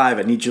 35,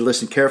 I need you to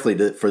listen carefully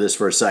for this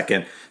for a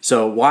second.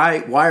 So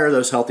why are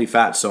those healthy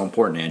fats so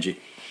important, Angie?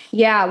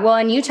 Yeah, well,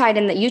 and you tied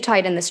in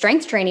the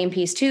strength training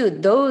piece too.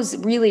 Those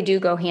really do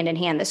go hand in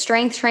hand. The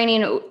strength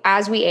training,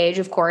 as we age,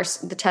 of course,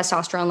 the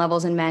testosterone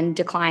levels in men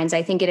declines.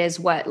 I think it is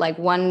 1 to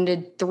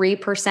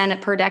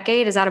 3% per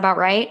decade. Is that about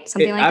right?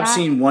 Something like that? I've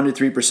seen 1 to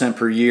 3%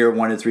 per year,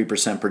 1 to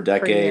 3% per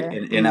decade,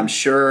 and I'm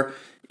sure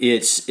it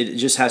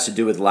just has to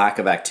do with lack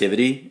of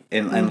activity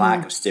and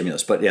lack of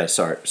stimulus. But yeah,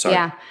 sorry.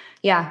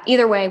 Yeah.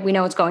 Either way, we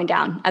know it's going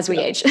down as we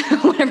age,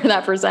 whatever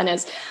that percent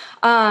is.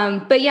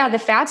 But yeah, the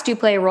fats do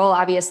play a role.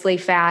 Obviously,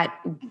 fat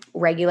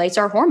regulates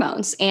our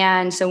hormones.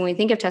 And so when we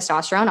think of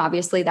testosterone,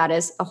 obviously that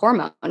is a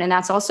hormone. And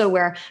that's also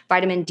where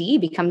vitamin D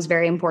becomes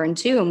very important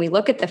too. And we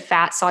look at the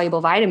fat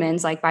soluble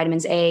vitamins like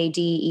vitamins A,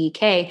 D, E,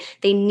 K,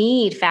 they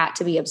need fat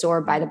to be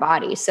absorbed by the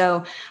body.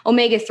 So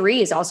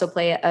omega-3s also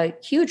play a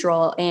huge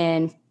role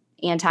in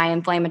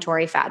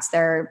anti-inflammatory fats.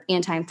 They're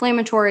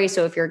anti-inflammatory.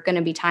 So if you're going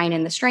to be tying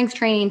in the strength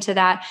training to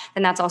that,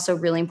 then that's also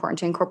really important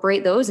to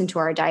incorporate those into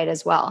our diet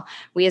as well.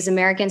 We as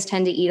Americans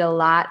tend to eat a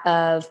lot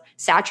of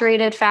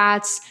saturated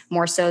fats,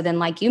 more so than,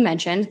 like you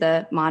mentioned,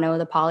 the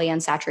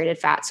polyunsaturated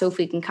fats. So if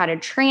we can kind of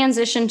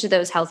transition to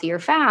those healthier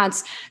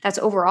fats, that's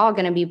overall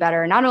going to be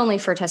better, not only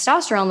for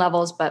testosterone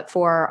levels, but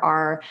for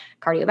our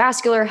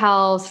cardiovascular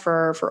health,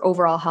 for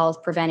overall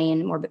health,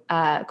 preventing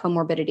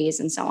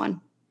comorbidities and so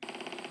on.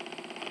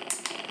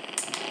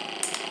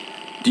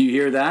 Do you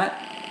hear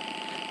that?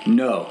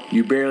 No,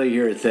 you barely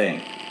hear a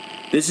thing.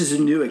 This is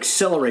a new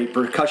Accelerate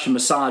percussion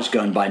massage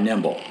gun by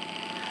Nimble.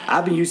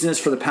 I've been using this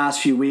for the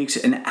past few weeks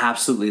and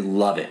absolutely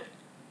love it.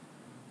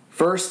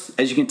 First,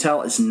 as you can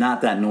tell, it's not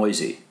that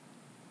noisy.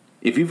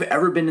 If you've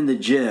ever been in the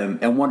gym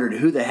and wondered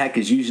who the heck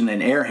is using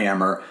an air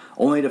hammer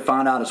only to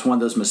find out it's one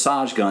of those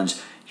massage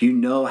guns, you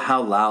know how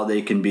loud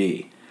they can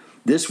be.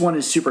 This one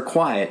is super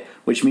quiet,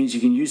 which means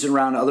you can use it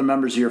around other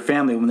members of your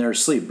family when they're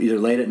asleep, either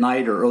late at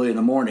night or early in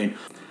the morning.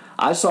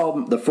 I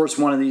saw the first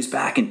one of these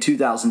back in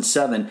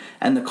 2007,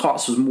 and the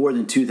cost was more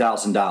than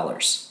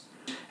 $2,000.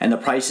 And the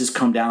prices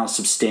come down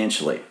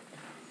substantially.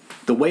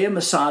 The way a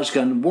massage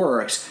gun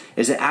works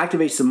is it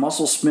activates the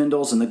muscle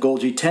spindles and the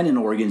Golgi tendon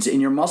organs in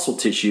your muscle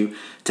tissue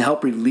to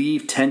help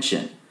relieve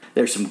tension.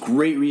 There's some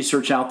great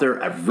research out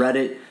there. I've read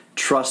it.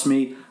 Trust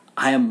me,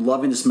 I am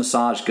loving this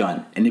massage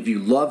gun. And if you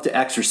love to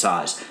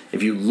exercise,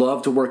 if you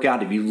love to work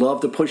out, if you love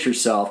to push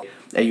yourself,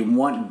 and you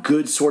want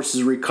good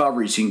sources of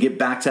recovery so you can get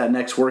back to that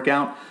next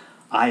workout,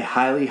 I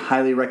highly,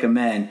 highly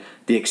recommend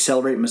the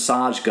Accelerate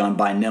Massage Gun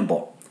by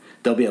Nimble.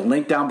 There'll be a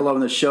link down below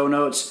in the show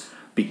notes.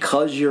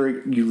 Because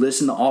you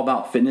listen to All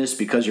About Fitness,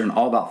 because you're an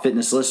All About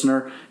Fitness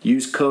listener,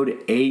 use code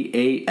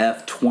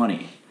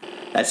AAF20.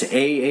 That's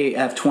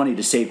AAF20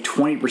 to save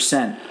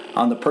 20%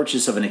 on the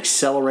purchase of an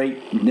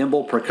Accelerate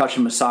Nimble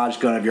percussion massage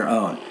gun of your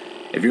own.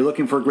 If you're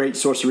looking for a great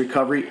source of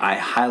recovery, I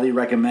highly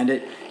recommend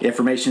it.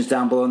 Information is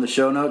down below in the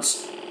show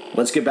notes.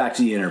 Let's get back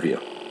to the interview.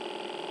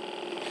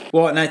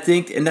 Well, and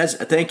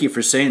thank you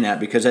for saying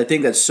that, because I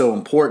think that's so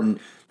important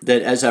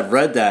that as I've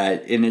read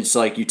that, and it's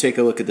like you take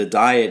a look at the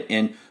diet,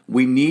 and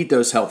we need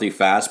those healthy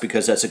fats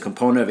because that's a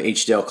component of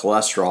HDL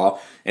cholesterol,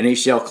 and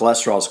HDL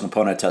cholesterol is a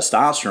component of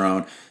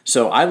testosterone.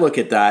 So I look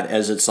at that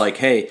as it's like,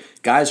 hey,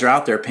 guys are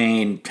out there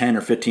paying $10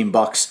 or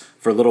 $15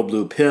 for a little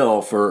blue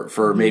pill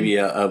for maybe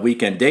a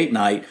weekend date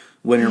night,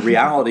 when in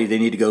reality they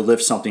need to go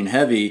lift something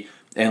heavy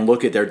and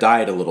look at their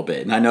diet a little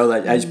bit. And I know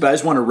that, I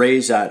just want to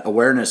raise that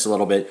awareness a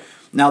little bit.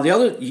 Now,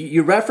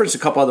 you referenced a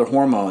couple other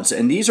hormones,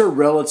 and these are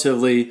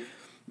relatively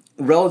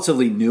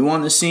new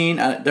on the scene.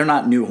 They're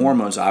not new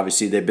hormones,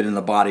 obviously. They've been in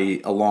the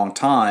body a long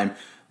time,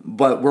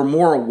 but we're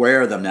more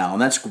aware of them now,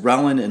 and that's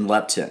ghrelin and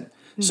leptin.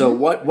 Mm-hmm. So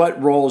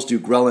what roles do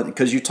ghrelin,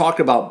 because you talked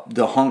about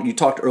you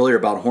talked earlier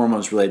about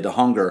hormones related to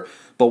hunger,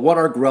 but what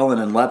are ghrelin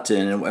and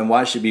leptin, and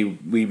why should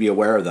we be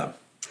aware of them?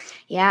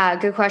 Yeah,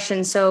 good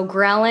question. So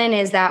ghrelin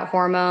is that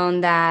hormone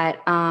that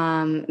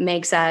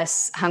makes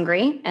us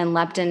hungry, and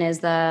leptin is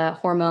the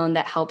hormone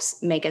that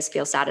helps make us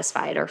feel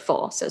satisfied or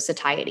full, so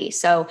satiety.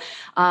 So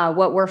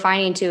what we're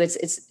finding too,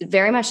 it's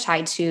very much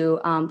tied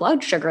to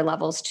blood sugar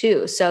levels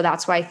too. So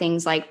that's why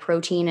things like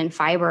protein and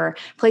fiber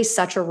play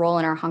such a role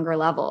in our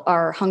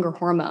hunger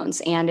hormones.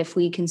 And if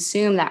we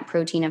consume that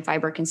protein and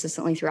fiber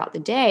consistently throughout the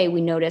day,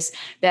 we notice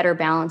better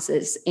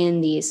balances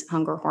in these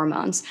hunger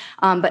hormones.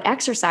 But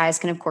exercise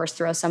can, of course,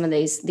 throw some of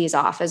these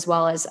off, as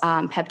well as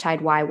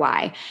peptide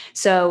YY.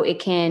 So it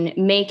can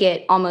make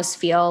it almost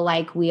feel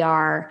like we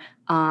are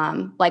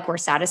like we're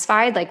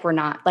satisfied, like we're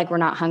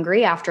not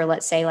hungry after,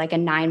 let's say, like a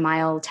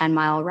 9-mile,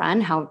 10-mile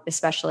run, how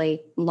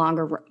especially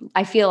longer.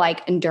 I feel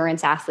like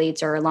endurance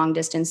athletes or long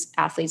distance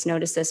athletes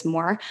notice this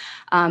more.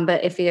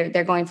 But if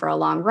they're going for a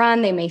long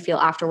run, they may feel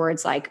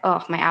afterwards like,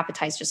 oh, my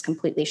appetite's just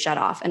completely shut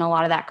off. And a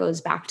lot of that goes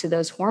back to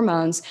those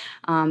hormones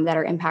that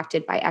are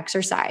impacted by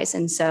exercise.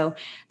 And so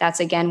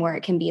that's, again, where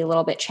it can be a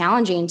little bit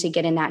challenging to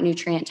get in that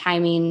nutrient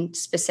timing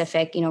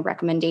specific,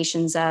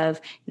 recommendations of,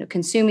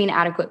 consuming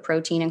adequate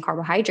protein and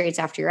carbohydrates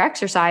after your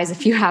exercise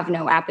if you have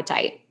no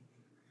appetite.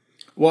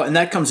 Well, and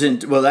that comes in,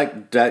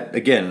 that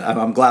again,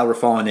 I'm glad we're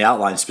following the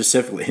outline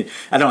specifically.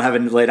 I don't have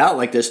it laid out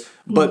like this,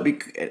 but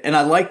and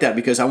I like that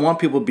because I want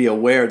people to be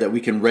aware that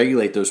we can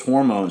regulate those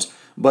hormones.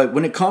 But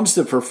when it comes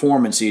to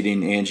performance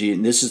eating, Angie,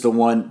 and this is the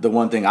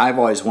one thing I've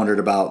always wondered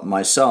about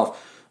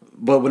myself,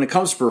 but when it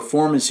comes to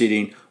performance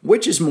eating,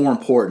 which is more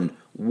important,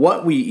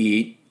 what we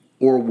eat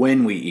or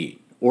when we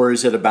eat? Or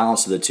is it a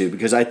balance of the two?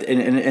 Because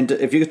and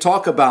if you could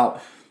talk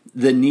about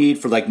the need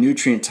for like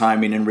nutrient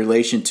timing in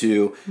relation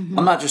to,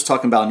 I'm not just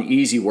talking about an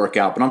easy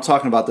workout, but I'm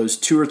talking about those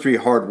 2 or 3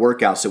 hard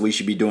workouts that we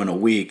should be doing a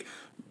week.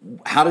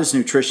 How does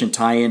nutrition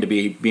tie into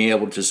being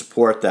able to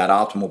support that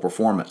optimal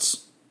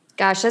performance?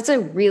 Gosh, that's a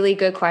really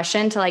good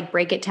question to like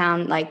break it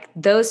down, like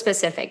those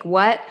specific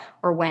what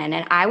or when.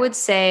 And I would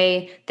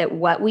say that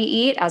what we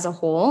eat as a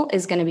whole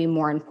is going to be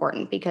more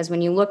important, because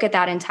when you look at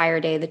that entire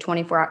day, the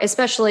 24 hours,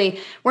 especially,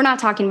 we're not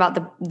talking about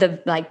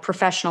the like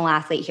professional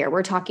athlete here.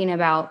 We're talking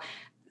about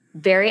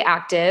very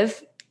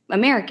active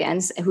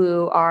Americans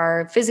who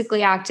are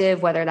physically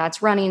active, whether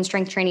that's running,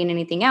 strength training,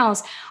 anything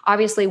else.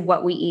 Obviously,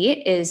 what we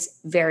eat is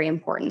very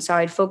important. So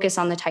I'd focus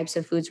on the types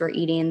of foods we're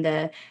eating,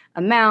 the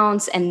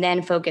amounts, and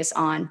then focus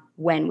on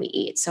when we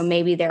eat. So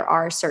maybe there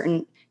are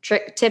certain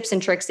tips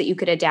and tricks that you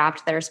could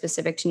adapt that are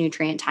specific to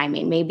nutrient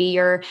timing. Maybe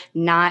you're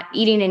not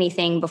eating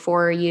anything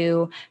before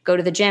you go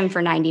to the gym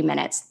for 90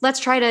 minutes. Let's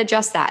try to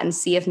adjust that and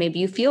see if maybe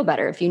you feel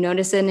better, if you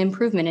notice an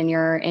improvement in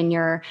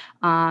your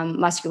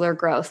muscular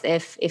growth,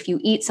 if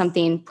you eat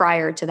something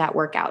prior to that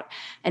workout.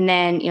 And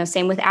then,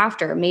 same with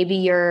after. Maybe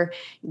you're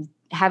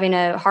having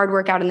a hard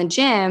workout in the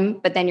gym,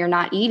 but then you're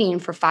not eating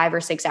for 5 or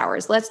 6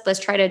 hours. Let's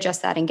try to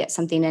adjust that and get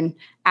something in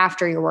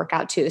after your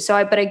workout too.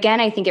 But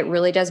again, I think it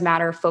really does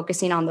matter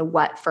focusing on the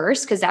what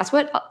first, because that's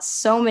what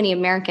so many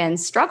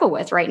Americans struggle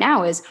with right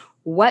now is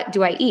what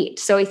do I eat?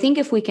 So I think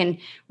if we can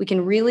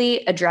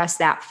really address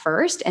that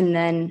first, and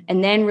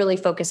then really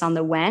focus on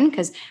the when,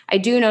 because I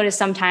do notice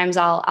sometimes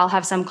I'll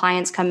have some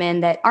clients come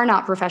in that are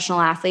not professional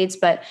athletes,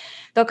 but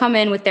they'll come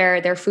in with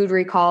their food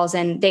recalls,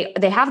 and they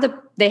have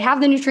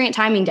the nutrient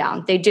timing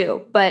down. They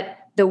do, but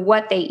the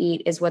what they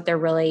eat is what they're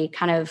really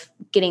kind of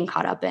getting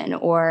caught up in.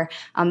 Or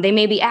they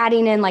may be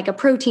adding in like a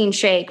protein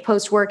shake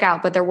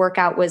post-workout, but their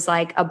workout was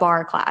like a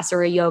bar class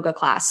or a yoga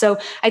class. So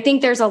I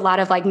think there's a lot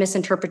of like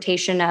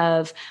misinterpretation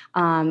of,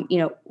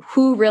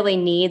 who really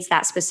needs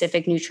that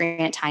specific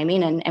nutrient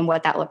timing and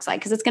what that looks like,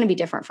 because it's going to be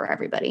different for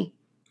everybody.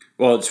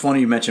 Well, it's funny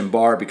you mentioned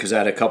bar, because I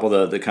had a couple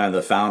of the kind of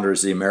the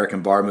founders of the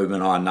American bar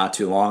movement on not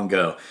too long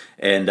ago.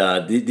 And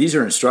these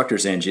are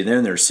instructors, Angie. They're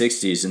in their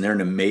 60s and they're in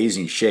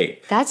amazing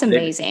shape. That's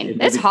amazing.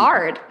 It's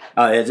hard.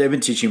 They've been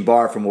teaching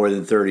bar for more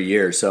than 30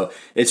 years. So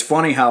it's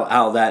funny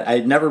how that, I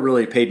had never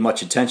really paid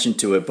much attention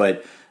to it,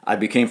 but I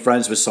became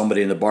friends with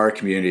somebody in the bar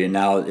community, and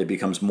now it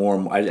becomes more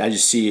and more. I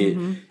just see it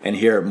and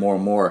hear it more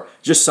and more.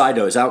 Just side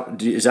note,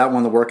 is that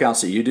one of the workouts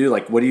that you do?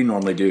 Like, what do you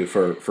normally do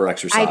for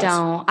exercise?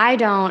 I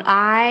don't.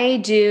 I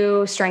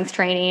do strength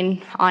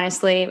training,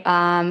 honestly.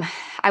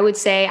 I would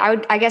say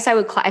I guess I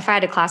would if I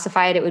had to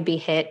classify it, it would be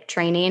HIIT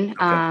training. Okay.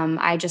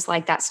 I just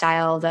like that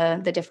style,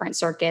 the different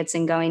circuits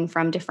and going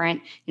from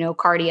different,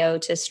 cardio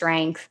to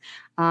strength.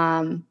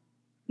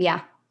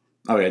 Yeah.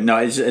 Okay, no,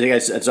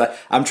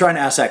 I'm trying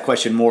to ask that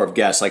question more of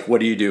guests, like,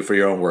 what do you do for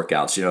your own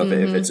workouts?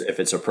 If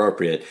it's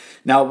appropriate.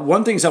 Now,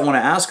 one things I want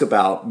to ask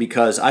about,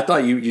 because I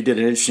thought you did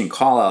an interesting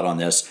call out on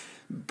this,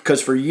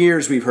 because for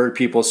years we've heard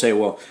people say,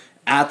 well,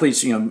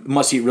 athletes,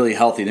 must eat really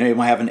healthy. They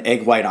might have an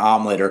egg white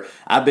omelet, or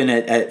I've been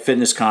at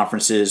fitness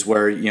conferences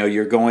where,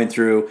 you're going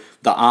through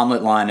the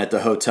omelet line at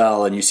the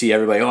hotel and you see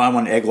everybody, oh, I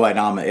want an egg white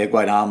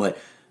omelet.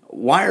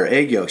 Why are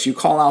egg yolks? You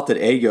call out that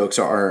egg yolks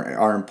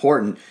are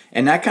important.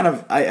 And that kind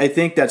of, I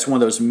think that's one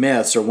of those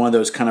myths, or one of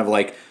those kind of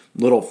like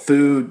little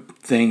food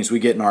things we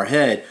get in our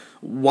head.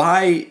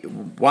 Why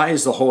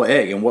is the whole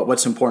egg, and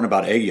what's important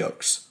about egg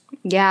yolks?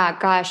 Yeah,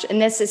 gosh. And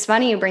this is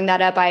funny you bring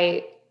that up.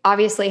 I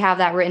obviously have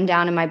that written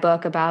down in my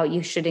book about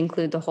you should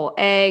include the whole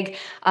egg.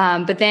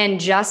 But then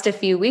just a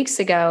few weeks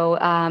ago,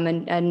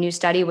 a new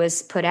study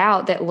was put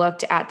out that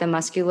looked at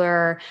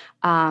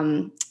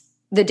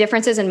the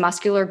differences in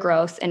muscular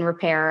growth and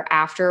repair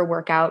after a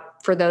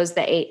workout for those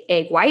that ate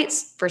egg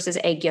whites versus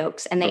egg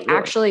yolks. And they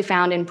actually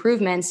found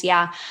improvements.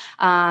 Yeah.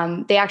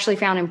 They actually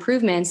found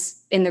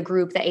improvements in the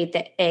group that ate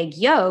the egg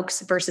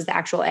yolks versus the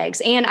actual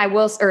eggs.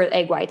 Or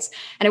egg whites.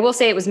 And I will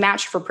say it was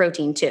matched for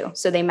protein too.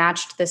 So they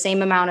matched the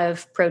same amount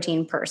of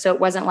protein per. So it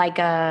wasn't like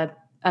a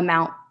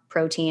amount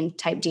protein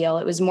type deal.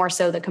 It was more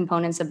so the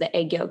components of the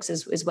egg yolks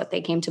is what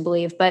they came to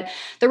believe. But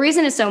the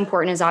reason it's so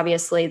important is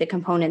obviously the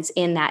components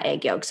in that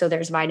egg yolk. So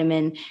there's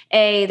vitamin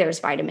A, there's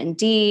vitamin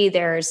D,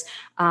 there's,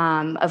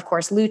 of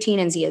course, lutein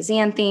and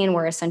zeaxanthin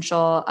were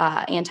essential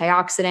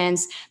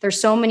antioxidants. There's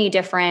so many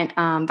different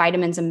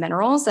vitamins and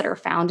minerals that are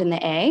found in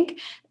the egg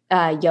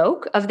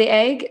yolk of the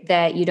egg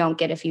that you don't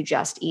get if you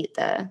just eat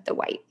the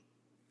white.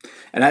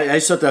 And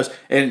I thought that was,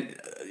 and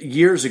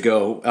years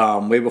ago,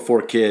 way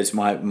before kids,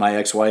 my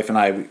ex-wife and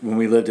I, when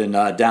we lived in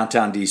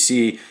downtown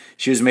DC,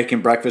 she was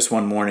making breakfast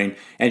one morning,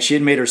 and she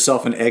had made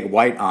herself an egg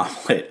white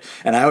omelet.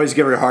 And I always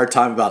give her a hard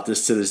time about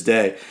this to this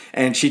day.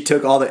 And she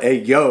took all the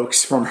egg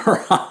yolks from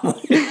her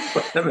omelet.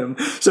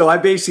 So I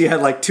basically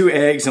had like 2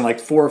 eggs and like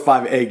 4 or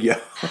 5 egg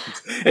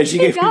yolks. And she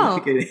gave me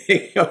like an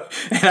egg yolk.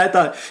 And I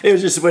thought it was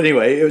just, but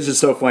anyway, it was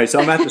just so funny. So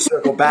I'm going to have to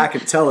circle back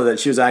and tell her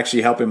that she was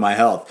actually helping my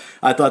health.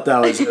 I thought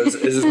that was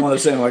just one of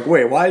those things, like,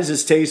 wait, why does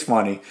this taste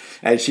funny?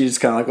 And she's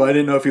kind of like, well, I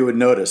didn't know if you would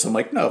notice. I'm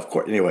like, no, of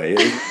course. Anyway, it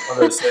was one of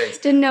those things.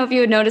 Didn't know if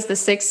you would notice the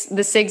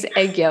six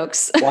egg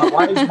yolks.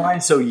 Why is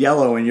mine so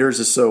yellow and yours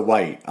is so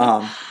white?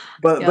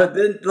 But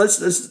then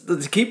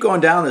let's keep going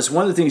down this.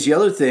 One of the things, the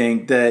other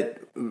thing that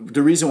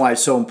the reason why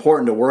it's so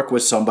important to work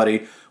with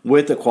somebody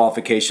with a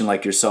qualification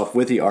like yourself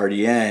with the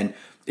RDN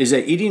is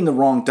that eating the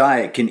wrong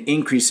diet can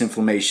increase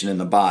inflammation in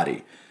the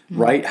body,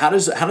 right? How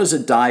does a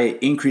diet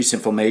increase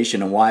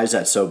inflammation, and why is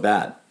that so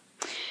bad?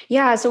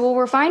 Yeah, so what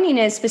we're finding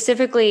is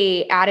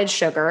specifically added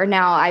sugar.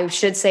 Now, I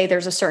should say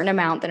there's a certain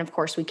amount that, of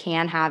course, we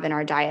can have in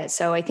our diet.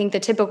 So I think the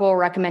typical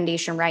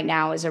recommendation right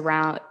now is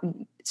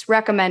it's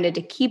recommended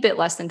to keep it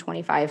less than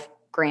 25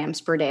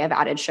 grams per day of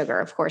added sugar.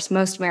 Of course,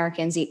 most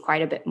Americans eat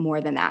quite a bit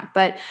more than that.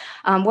 But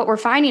what we're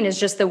finding is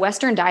just the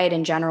Western diet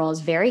in general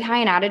is very high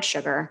in added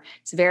sugar.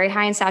 It's very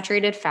high in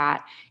saturated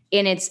fat.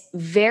 And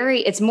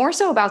it's more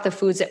so about the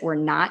foods that we're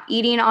not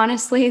eating,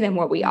 honestly, than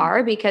what we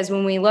are. Because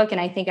when we look,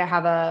 and I think I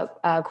have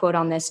a quote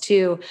on this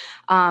too,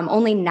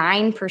 only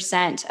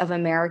 9% of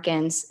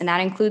Americans, and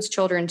that includes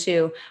children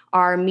too,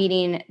 are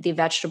meeting the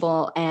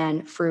vegetable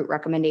and fruit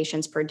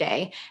recommendations per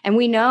day. And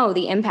we know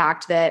the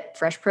impact that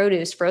fresh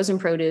produce, frozen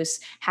produce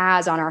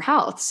has on our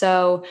health.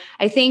 So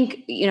I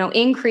think,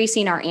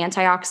 increasing our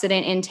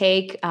antioxidant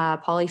intake,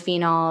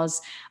 polyphenols,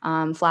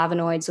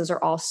 flavonoids, those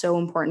are all so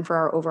important for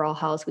our overall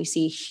health. We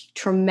see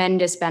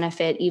tremendous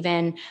benefit,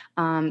 even,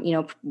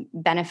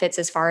 benefits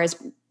as far as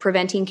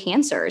preventing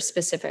cancers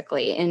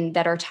specifically, and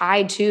that are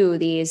tied to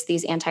these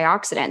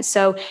antioxidants.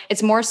 So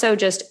it's more so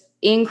just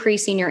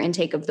increasing your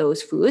intake of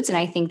those foods. And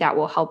I think that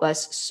will help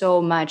us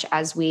so much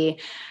as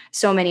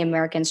so many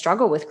Americans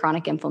struggle with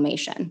chronic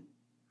inflammation.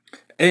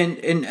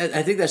 And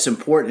I think that's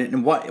important.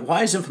 And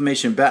why is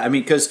inflammation bad? I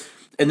mean,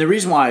 and the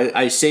reason why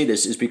I say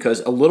this is because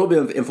a little bit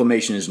of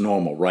inflammation is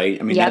normal, right?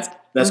 I mean,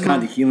 that's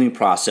kind of the healing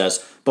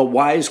process. But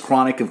why is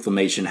chronic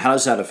inflammation? How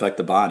does that affect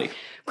the body?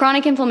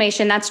 Chronic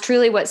inflammation, that's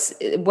truly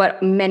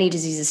what many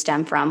diseases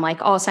stem from, like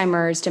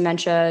Alzheimer's,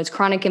 dementia.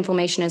 Chronic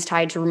inflammation is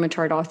tied to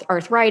rheumatoid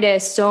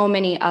arthritis, so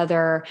many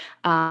other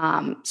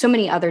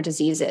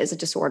diseases,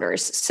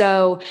 disorders.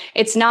 So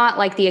it's not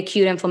like the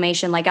acute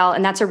inflammation,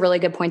 and that's a really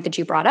good point that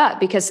you brought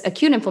up, because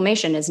acute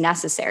inflammation is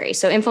necessary.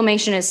 So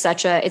inflammation is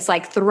it's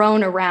like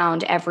thrown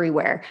around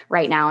everywhere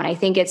right now. And I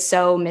think it's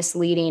so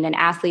misleading, and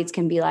athletes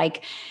can be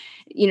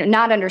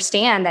not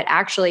understand that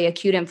actually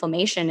acute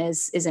inflammation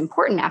is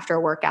important after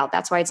a workout.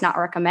 That's why it's not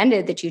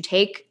recommended that you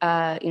take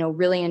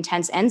really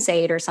intense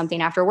NSAID or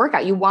something after a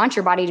workout. You want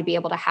your body to be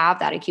able to have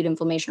that acute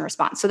inflammation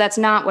response. So that's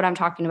not what I'm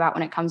talking about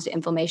when it comes to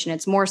inflammation.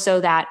 It's more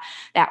so that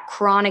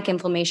chronic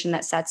inflammation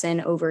that sets in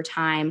over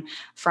time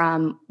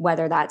from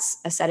whether that's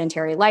a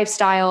sedentary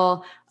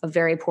lifestyle, a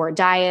very poor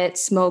diet,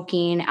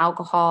 smoking,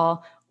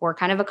 alcohol, or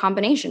kind of a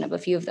combination of a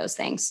few of those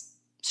things.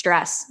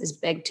 Stress is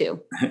big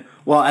too.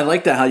 Well, I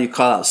like that how you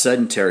call out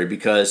sedentary,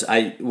 because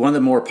one of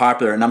the more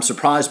popular, and I'm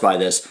surprised by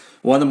this,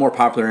 one of the more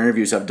popular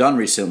interviews I've done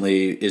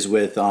recently is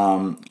with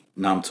now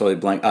I'm totally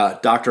blank,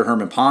 Dr.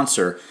 Herman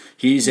Poncer.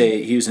 He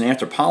was an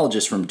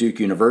anthropologist from Duke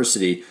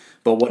University,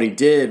 but what he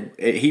did,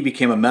 he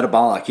became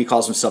he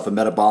calls himself a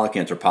metabolic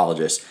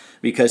anthropologist,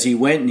 because he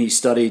went and he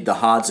studied the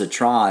Hadza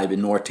tribe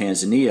in North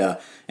Tanzania,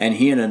 and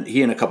he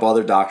and a couple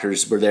other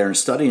doctors were there and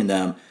studying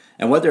them.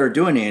 And what they were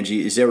doing,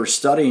 Angie, is they were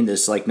studying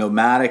this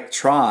nomadic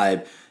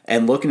tribe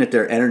and looking at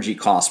their energy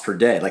costs per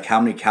day, like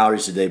how many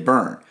calories did they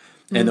burn.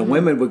 And the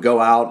women would go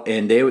out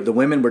and the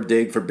women would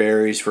dig for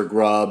berries, for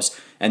grubs,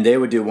 and they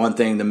would do one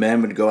thing. The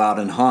men would go out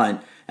and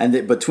hunt,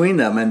 and between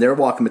them, and they're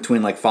walking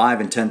between 5,000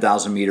 and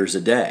 10,000 meters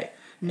a day.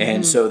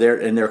 And so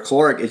their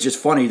caloric, it's just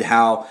funny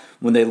how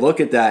when they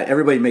look at that,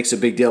 everybody makes a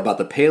big deal about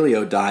the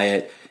paleo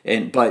diet.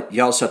 But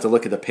you also have to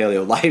look at the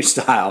paleo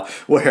lifestyle,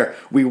 where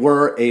we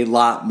were a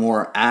lot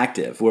more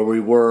active, where we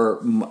were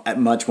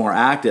much more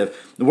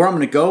active. Where I'm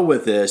going to go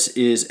with this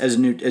is, as a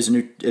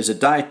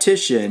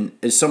dietitian,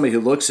 as somebody who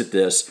looks at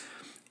this,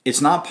 it's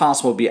not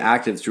possible to be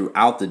active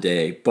throughout the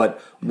day. But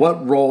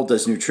what role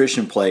does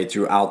nutrition play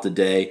throughout the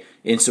day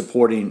in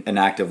supporting an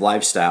active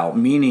lifestyle?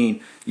 Meaning,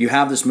 you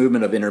have this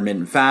movement of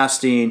intermittent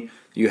fasting.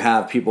 You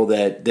have people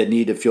that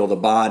need to fuel the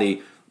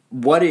body.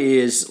 What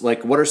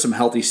are some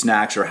healthy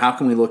snacks, or how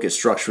can we look at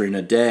structuring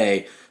a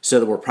day so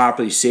that we're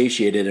properly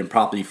satiated and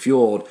properly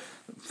fueled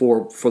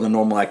for the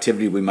normal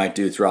activity we might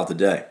do throughout the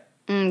day?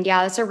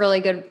 Yeah, that's a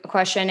really good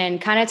question, and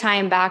kind of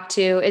tying back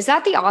to, is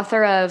that the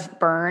author of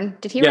Burn?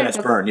 Did he write that's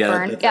Burn. Yeah,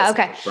 Burn? That's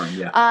okay.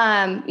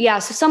 Burn, yeah.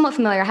 So somewhat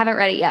familiar. I haven't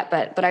read it yet,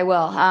 but I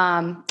will.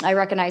 I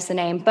recognize the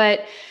name.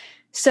 But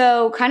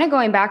so kind of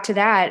going back to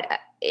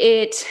that,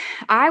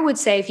 I would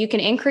say if you can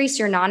increase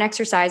your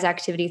non-exercise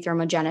activity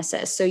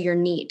thermogenesis, so your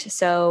NEAT,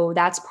 so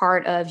that's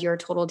part of your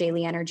total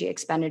daily energy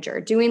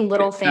expenditure, doing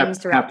little things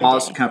throughout the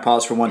day. Can I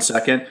pause for 1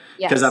 second?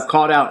 Yes. Because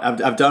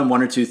I've done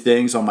 1 or 2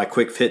 things on my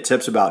quick fit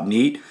tips about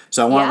NEAT,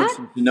 so I want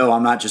to know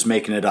I'm not just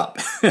making it up.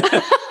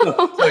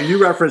 so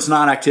you reference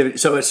non-activity.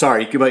 So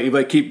sorry,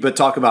 but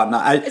talk about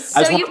not.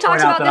 So you've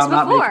talked about this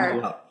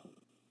before.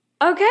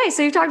 Okay,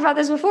 so you've talked about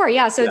this before.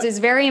 Yeah, so it's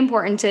very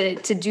important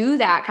to do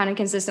that kind of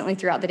consistently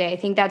throughout the day. I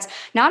think that's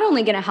not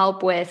only going to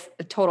help with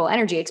total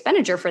energy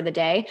expenditure for the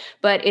day,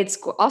 but it's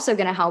also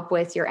going to help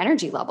with your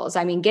energy levels.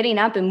 I mean, getting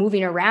up and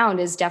moving around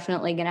is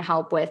definitely going to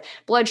help with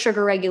blood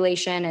sugar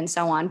regulation and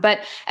so on. But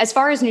as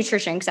far as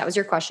nutrition, because that was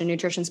your question,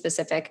 nutrition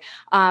specific,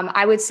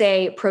 I would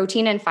say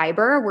protein and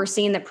fiber. We're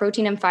seeing that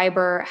protein and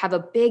fiber have a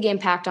big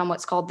impact on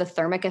what's called the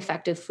thermic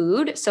effect of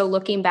food. So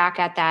looking back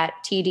at that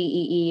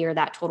TDEE, or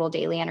that total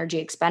daily energy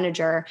expenditure,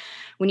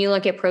 when you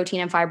look at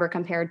protein and fiber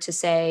compared to,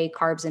 say,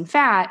 carbs and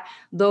fat,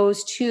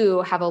 those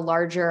two have a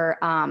larger,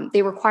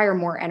 they require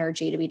more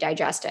energy to be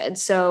digested.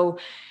 So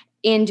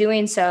in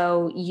doing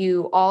so,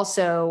 you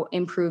also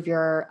improve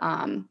your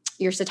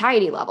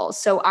satiety levels.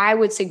 So I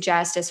would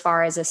suggest, as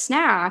far as a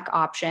snack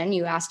option,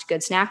 you asked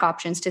good snack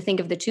options, to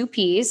think of the 2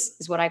 Ps,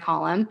 is what I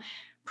call them: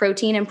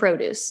 protein and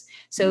produce.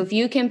 So if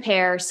you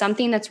compare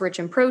something that's rich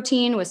in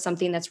protein with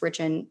something that's rich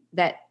in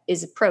that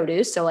is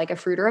produce, so like a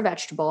fruit or a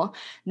vegetable,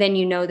 then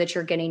you know that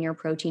you're getting your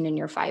protein and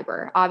your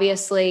fiber.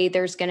 Obviously,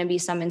 there's going to be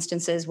some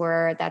instances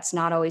where that's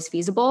not always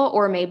feasible,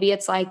 or maybe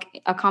it's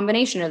like a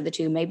combination of the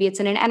two. Maybe it's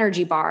in an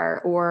energy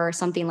bar or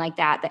something like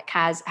that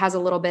has a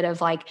little bit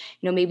of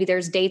maybe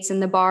there's dates in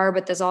the bar,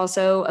 but there's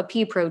also a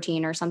pea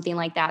protein or something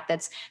like that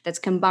that's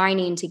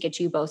combining to get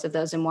you both of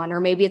those in one. Or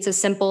maybe it's as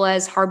simple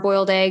as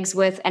hard-boiled eggs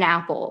with an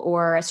apple,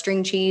 or a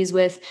string cheese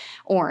with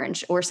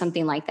orange, or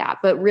something like that.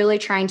 But really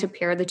trying to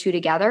pair the two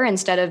together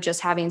instead of of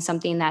just having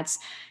something that's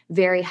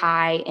very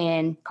high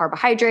in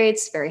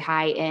carbohydrates, very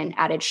high in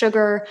added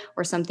sugar,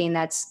 or something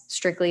that's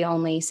strictly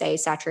only, say,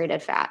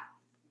 saturated fat.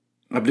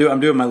 I'm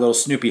doing my little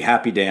Snoopy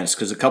happy dance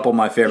because a couple of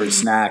my favorite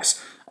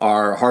snacks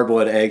are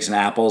hard-boiled eggs and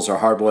apples, or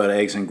hard-boiled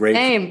eggs and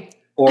grapefruit,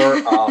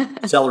 or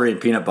celery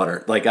and peanut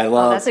butter. Like I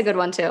love. Oh, that's a good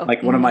one too.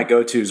 Like one of my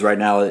go-tos right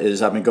now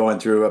is I've been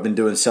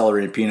doing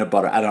celery and peanut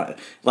butter.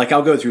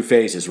 I'll go through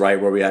phases, right,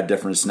 where we had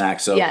different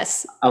snacks. So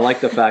yes. I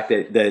like the fact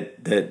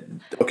that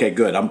okay,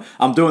 good.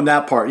 I'm doing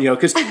that part,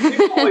 because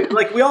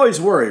we always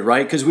worry,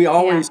 right? Because we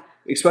always. Yeah.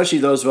 Especially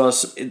those of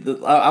us,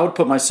 I would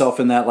put myself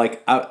in that,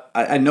 like,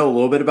 I know a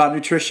little bit about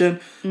nutrition,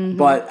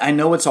 but I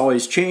know it's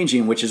always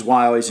changing, which is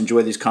why I always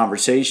enjoy these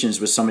conversations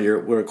with some of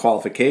your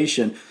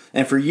qualification.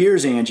 And for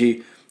years,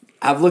 Angie,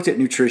 I've looked at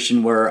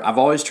nutrition where I've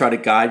always tried to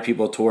guide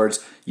people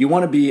towards, you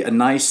want to be a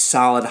nice,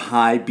 solid,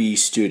 high B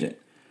student.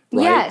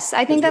 Right? Yes,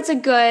 I think that's a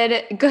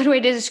good way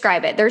to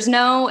describe it. There's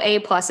no A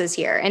pluses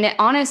here. And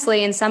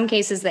honestly, in some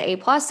cases, the A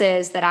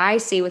pluses that I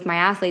see with my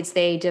athletes,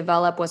 they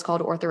develop what's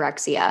called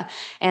orthorexia.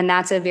 And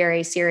that's a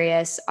very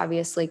serious,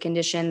 obviously,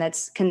 condition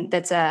that's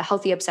a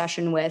healthy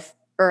obsession with,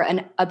 or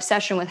an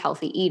obsession with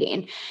healthy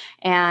eating.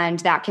 And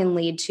that can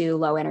lead to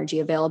low energy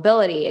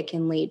availability. It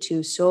can lead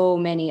to so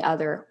many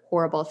other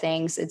horrible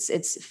things.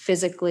 It's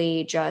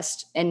physically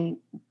just and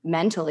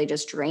mentally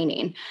just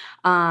draining.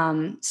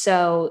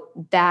 So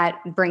that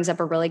brings up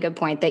a really good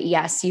point that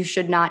yes, you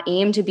should not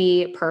aim to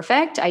be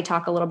perfect. I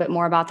talk a little bit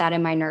more about that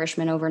in my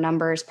Nourishment Over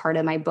Numbers part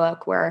of my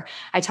book, where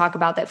I talk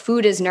about that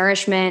food is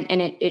nourishment,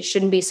 and it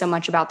shouldn't be so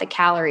much about the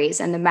calories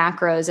and the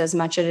macros as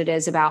much as it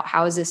is about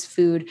how is this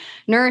food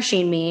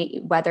nourishing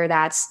me, whether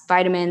that's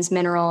vitamins,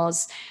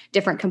 minerals,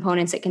 different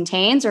components it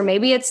contains, or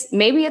maybe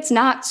it's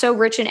not so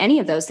rich in any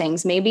of those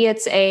things. Maybe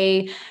it's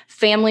a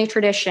family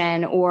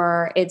tradition,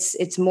 or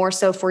it's more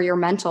so for your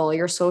mental,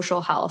 your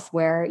social health,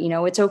 where,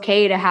 it's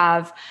okay to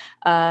have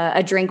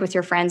a drink with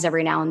your friends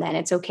every now and then.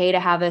 It's okay to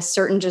have a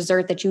certain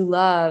dessert that you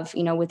love,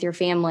 with your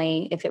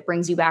family, if it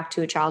brings you back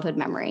to a childhood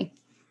memory.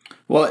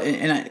 Well,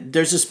 and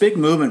there's this big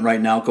movement right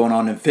now going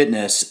on in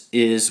fitness,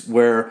 is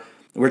where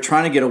we're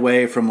trying to get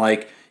away from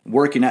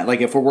working out.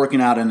 Like if we're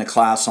working out in a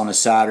class on a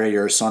Saturday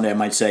or a Sunday, I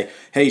might say,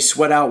 hey,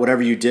 sweat out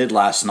whatever you did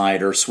last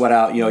night, or sweat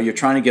out, you're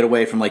trying to get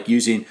away from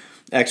using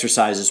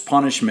exercise as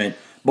punishment.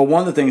 But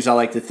one of the things I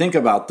like to think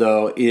about,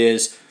 though,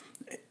 is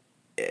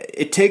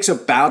it takes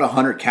about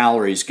 100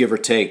 calories, give or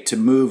take, to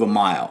move a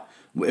mile.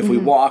 If we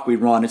walk, we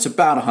run, it's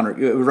about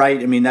 100,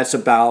 right? I mean, that's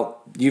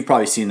about, you've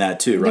probably seen that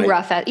too, right?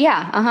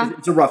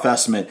 It's a rough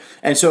estimate.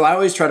 And so I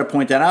always try to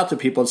point that out to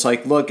people. It's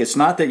like, look, it's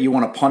not that you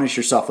want to punish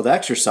yourself with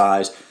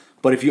exercise,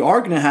 but if you are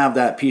going to have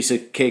that piece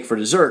of cake for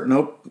dessert,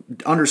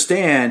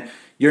 understand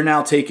you're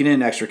now taking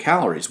in extra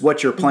calories.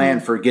 What's your plan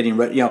for getting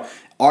ready?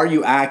 Are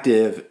you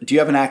active? Do you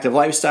have an active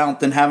lifestyle?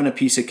 Then having a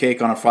piece of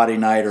cake on a Friday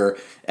night or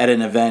at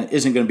an event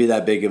isn't going to be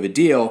that big of a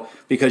deal,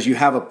 because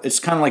it's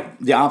kind of like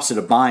the opposite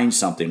of buying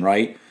something,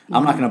 right?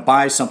 I'm not going to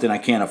buy something I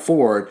can't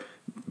afford,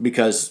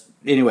 because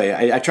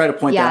anyway, I try to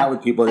point that out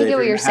with people that if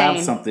you're going to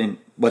have something.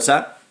 What's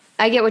that?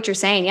 I get what you're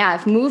saying. Yeah.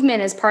 If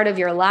movement is part of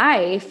your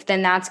life,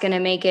 then that's going to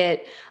make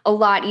it a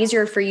lot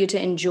easier for you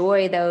to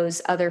enjoy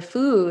those other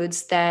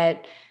foods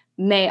that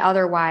may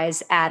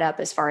otherwise add up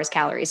as far as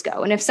calories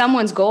go. And if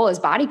someone's goal is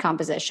body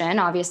composition,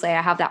 obviously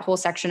I have that whole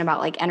section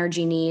about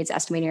energy needs,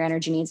 estimating your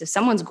energy needs. If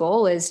someone's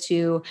goal is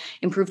to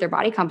improve their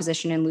body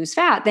composition and lose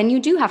fat, then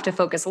you do have to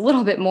focus a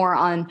little bit more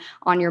on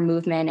your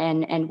movement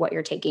and what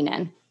you're taking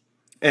in.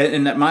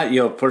 And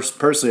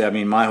personally, I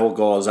mean, my whole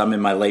goal is, I'm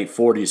in my late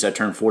 40s. I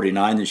turned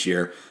 49 this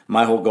year.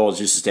 My whole goal is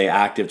just to stay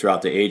active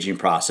throughout the aging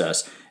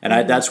process.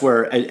 And that's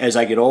where, as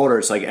I get older,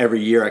 it's like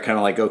every year I kind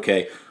of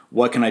okay,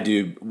 what can I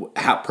do?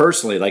 How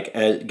personally,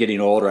 getting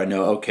older, I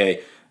know,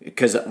 okay,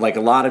 because a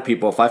lot of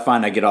people, if I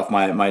find I get off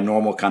my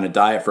normal kind of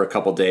diet for a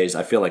couple of days,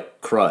 I feel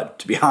like crud,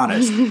 to be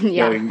honest.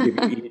 Yeah.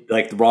 You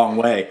eat the wrong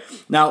way.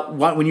 Now,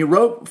 when you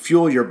wrote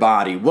Fuel Your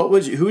Body, who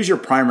is your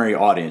primary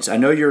audience? I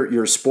know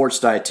you're a sports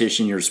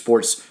dietitian, you're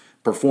sports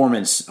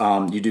performance,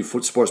 you do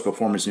sports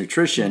performance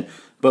nutrition,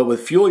 but with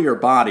Fuel Your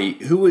Body,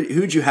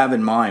 who'd you have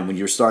in mind when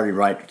you were starting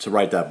to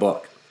write that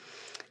book?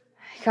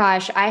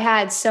 Gosh, I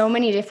had so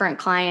many different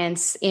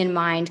clients in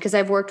mind, because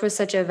I've worked with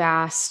such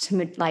a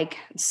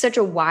such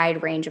a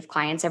wide range of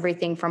clients,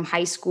 everything from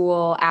high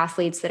school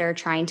athletes that are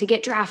trying to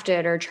get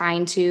drafted or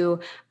trying to,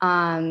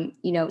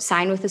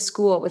 sign with a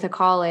school, with a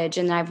college.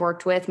 And I've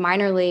worked with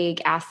minor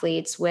league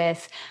athletes,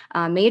 with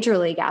major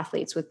league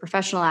athletes, with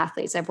professional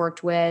athletes. I've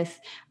worked with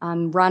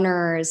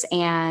runners,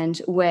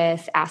 and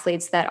with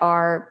athletes that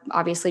are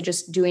obviously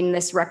just doing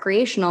this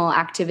recreational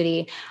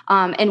activity.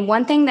 And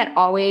one thing that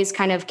always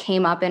kind of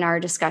came up in our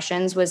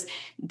discussions was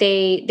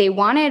they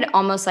wanted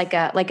almost like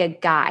a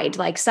guide,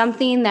 like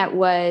something that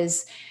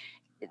was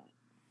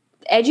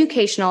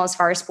educational as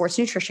far as sports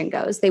nutrition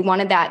goes. They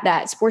wanted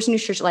that sports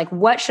nutrition, like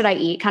what should I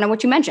eat? Kind of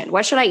what you mentioned.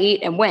 What should I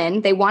eat and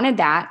when? They wanted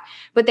that,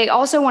 but they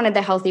also wanted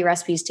the healthy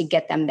recipes to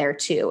get them there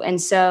too.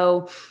 And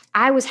so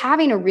I was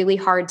having a really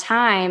hard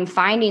time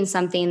finding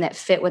something that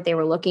fit what they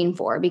were looking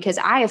for, because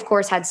I, of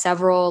course, had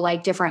several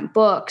like different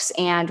books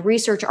and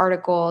research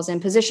articles and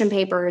position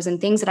papers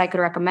and things that I could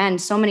recommend,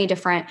 so many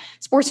different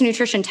sports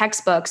nutrition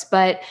textbooks.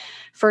 But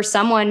for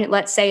someone,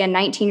 let's say a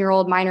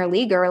 19-year-old minor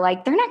leaguer,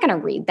 like they're not going to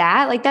read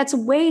that. Like that's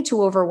way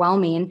too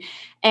overwhelming.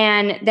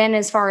 And then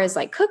as far as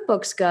like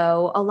cookbooks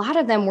go, a lot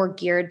of them were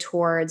geared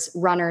towards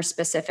runner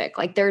specific.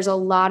 Like there's a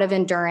lot of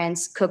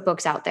endurance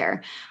cookbooks out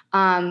there.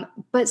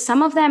 But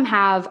some of them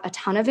have a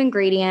ton of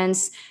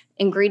ingredients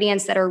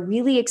that are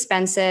really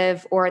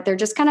expensive, or they're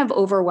just kind of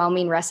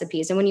overwhelming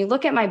recipes. And when you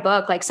look at my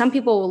book, like some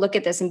people will look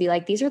at this and be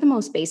like, these are the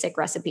most basic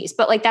recipes.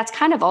 But like, that's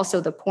kind of also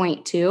the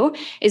point too,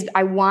 is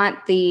I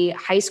want the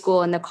high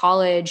school and the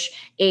college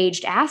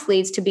aged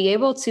athletes to be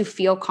able to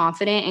feel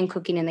confident in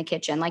cooking in the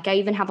kitchen. Like I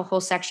even have a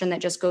whole section that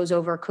just goes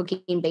over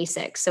cooking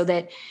basics, so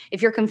that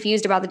if you're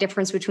confused about the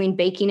difference between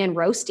baking and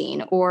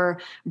roasting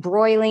or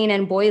broiling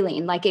and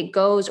boiling, like it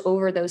goes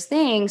over those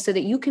things so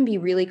that you can be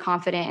really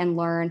confident and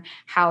learn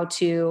how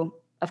to,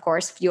 of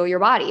course, fuel your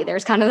body.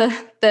 There's kind of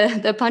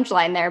the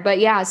punchline there. But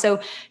yeah, so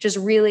just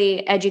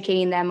really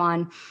educating them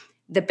on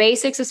the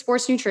basics of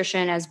sports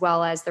nutrition as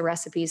well as the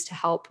recipes to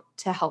help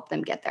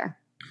them get there.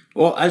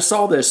 Well, I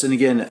saw this, and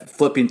again,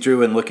 flipping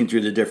through and looking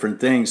through the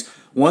different things,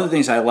 one of the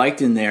things I liked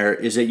in there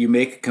is that you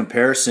make a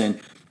comparison,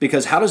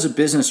 because how does a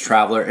business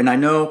traveler, and I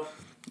know,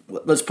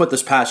 let's put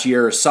this past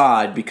year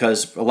aside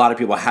because a lot of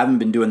people haven't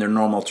been doing their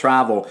normal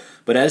travel,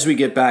 but as we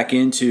get back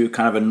into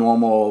kind of a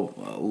normal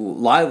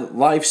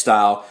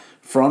lifestyle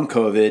from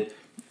COVID,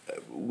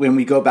 when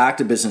we go back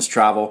to business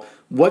travel,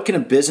 what can a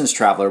business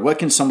traveler, what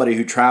can somebody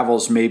who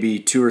travels maybe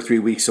 2 or 3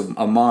 weeks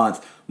a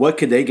month, what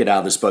could they get out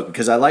of this book?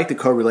 Because I like the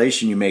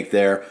correlation you make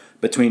there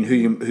between who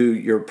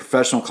your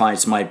professional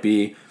clients might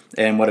be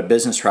and what a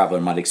business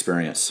traveler might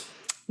experience.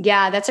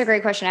 Yeah, that's a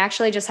great question. I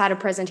actually just had a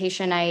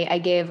presentation I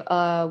gave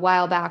a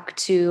while back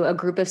to a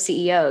group of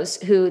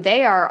CEOs who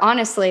they are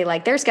honestly,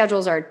 like their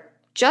schedules are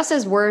just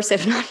as worse,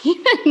 if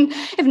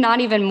not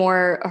even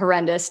more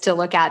horrendous to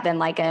look at than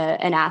like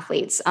an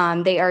athlete's.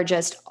 They are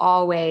just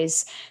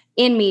always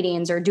in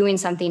meetings or doing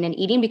something, and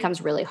eating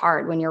becomes really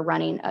hard when you're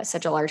running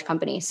such a large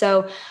company.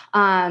 So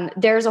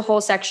there's a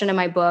whole section in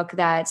my book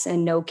that's a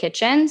no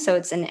kitchen. So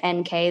it's an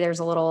NK, there's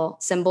a little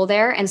symbol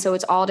there. And so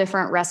it's all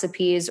different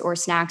recipes or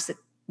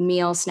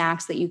meal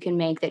snacks that you can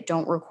make that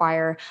don't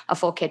require a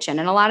full kitchen.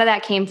 And a lot of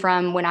that came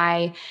from when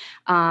I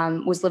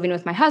was living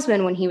with my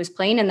husband. When he was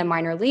playing in the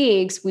minor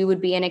leagues, we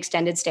would be in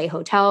extended stay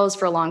hotels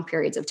for long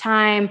periods of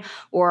time,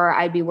 or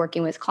I'd be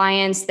working with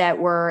clients that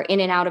were in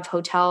and out of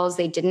hotels.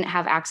 They didn't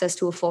have access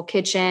to a full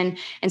kitchen.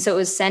 And so it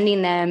was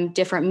sending them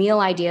different meal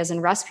ideas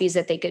and recipes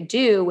that they could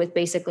do with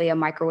basically a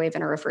microwave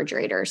and a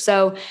refrigerator.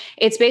 So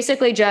it's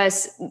basically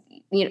just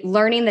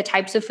learning the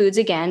types of foods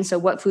again, so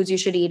what foods you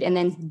should eat, and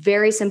then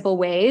very simple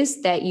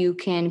ways that you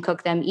can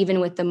cook them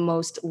even with the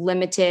most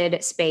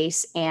limited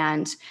space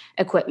and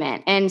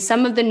equipment. And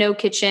some of the no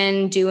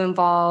kitchen do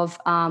involve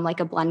like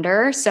a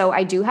blender. So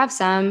I do have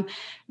some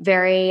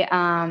very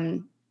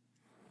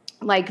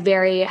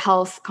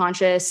health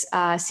conscious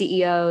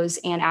CEOs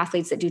and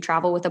athletes that do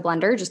travel with a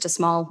blender, just a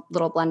small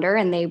little blender,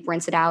 and they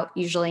rinse it out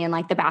usually in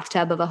like the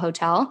bathtub of a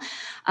hotel.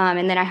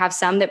 And then I have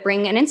some that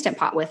bring an Instant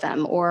Pot with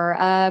them or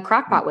a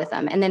crock pot with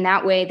them. And then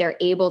that way they're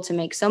able to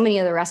make so many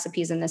of the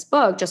recipes in this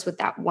book just with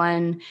that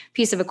one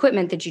piece of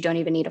equipment that you don't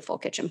even need a full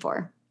kitchen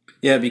for.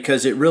 Yeah,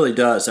 because it really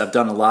does. I've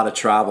done a lot of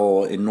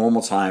travel in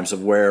normal times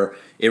of where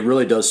it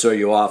really does throw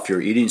you off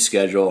your eating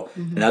schedule.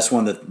 Mm-hmm. And that's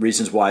one of the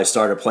reasons why I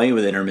started playing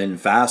with intermittent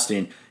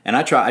fasting. And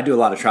I do a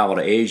lot of travel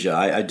to Asia.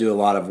 I do a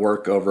lot of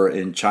work over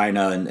in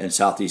China and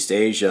Southeast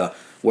Asia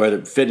where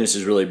the fitness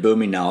is really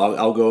booming now.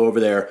 I'll go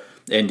over there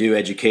and do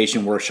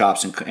education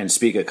workshops and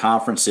speak at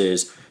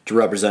conferences to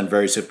represent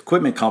various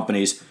equipment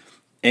companies.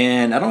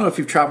 And I don't know if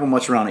you've traveled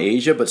much around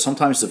Asia, but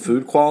sometimes the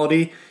food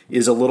quality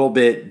is a little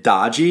bit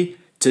dodgy.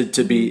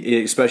 To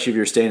be, especially if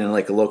you're staying in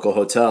like a local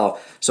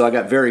hotel. So I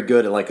got very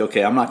good at like,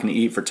 okay, I'm not going to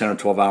eat for 10 or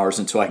 12 hours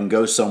until I can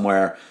go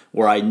somewhere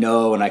where I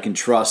know and I can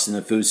trust in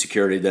the food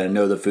security that I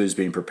know the food's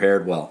being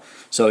prepared well.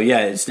 So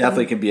yeah, it's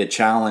definitely can be a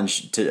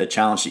challenge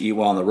to eat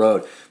well on the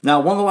road. Now,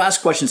 one of the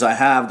last questions I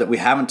have that we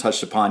haven't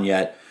touched upon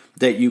yet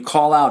that you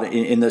call out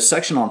in the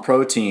section on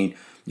protein,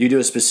 you do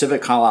a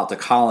specific call out to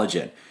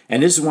collagen.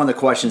 And this is one of the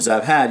questions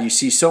I've had. You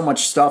see so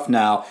much stuff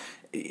now.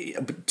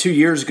 2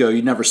 years ago,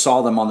 you never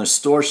saw them on the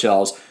store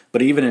shelves.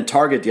 But even in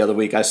Target the other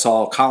week, I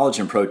saw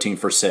collagen protein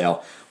for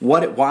sale.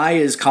 Why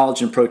is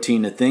collagen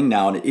protein a thing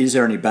now, and is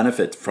there any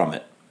benefit from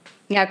it?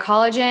 Yeah,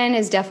 collagen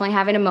is definitely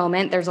having a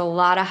moment. There's a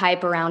lot of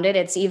hype around it.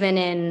 It's even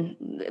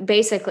in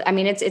basically, I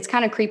mean, it's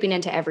kind of creeping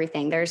into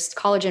everything. There's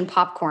collagen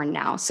popcorn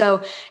now.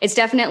 So it's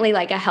definitely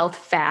like a health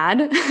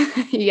fad.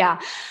 Yeah,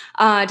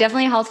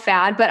 definitely a health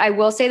fad. But I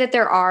will say that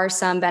there are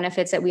some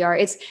benefits that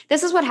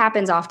this is what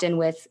happens often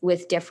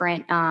with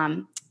different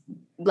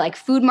like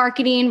food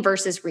marketing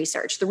versus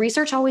research. The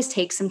research always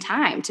takes some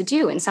time to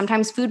do. And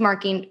sometimes food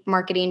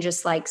marketing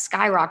just like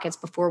skyrockets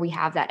before we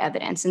have that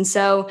evidence. And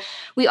so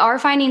we are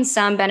finding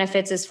some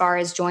benefits as far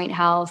as joint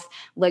health,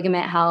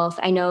 ligament health.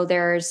 I know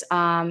there's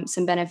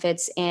some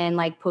benefits in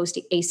like post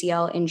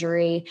ACL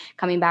injury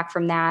coming back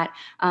from that.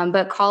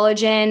 But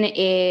collagen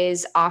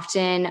is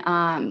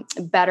often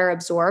better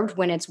absorbed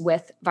when it's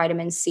with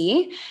vitamin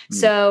C.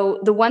 So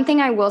the one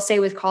thing I will say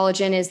with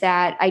collagen is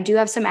that I do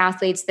have some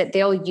athletes that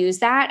they'll use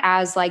that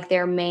as like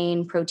their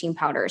main protein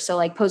powder. So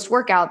like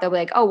post-workout, they'll be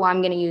like, oh, well,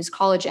 I'm going to use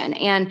collagen.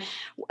 And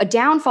a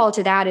downfall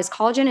to that is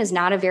collagen is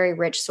not a very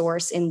rich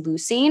source in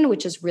leucine,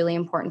 which is really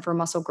important for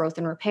muscle growth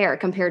and repair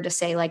compared to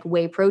say like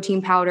whey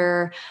protein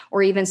powder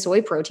or even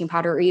soy protein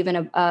powder or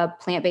even a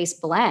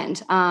plant-based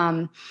blend.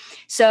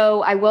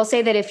 So I will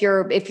say that if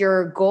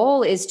your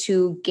goal is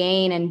to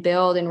gain and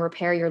build and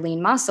repair your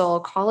lean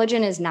muscle,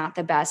 collagen is not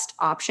the best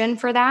option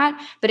for that,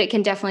 but it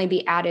can definitely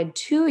be added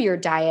to your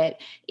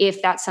diet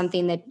if that's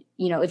something that,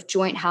 if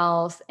joint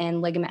health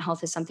and ligament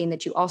health is something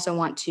that you also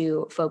want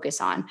to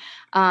focus on.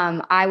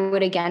 I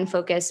would again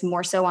focus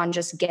more so on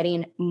just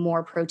getting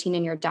more protein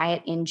in your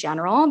diet in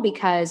general,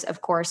 because of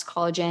course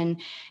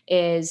collagen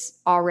is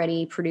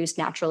already produced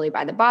naturally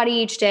by the body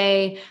each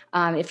day.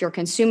 If you're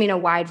consuming a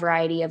wide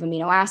variety of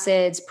amino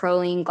acids,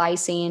 proline,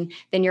 glycine,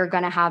 then you're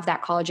going to have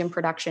that collagen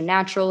production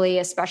naturally,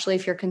 especially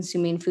if you're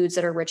consuming foods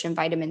that are rich in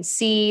vitamin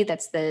C.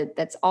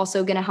 That's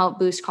also going to help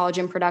boost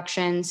collagen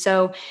production.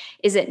 So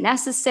is it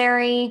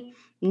necessary?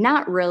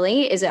 Not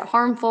really. Is it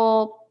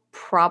harmful?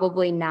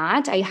 Probably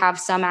not. I have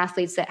some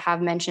athletes that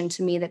have mentioned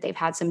to me that they've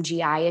had some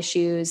GI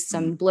issues,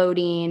 some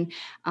bloating,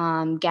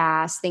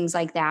 gas, things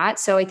like that.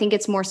 So I think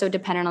it's more so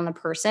dependent on the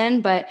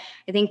person, but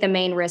I think the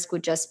main risk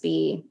would just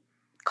be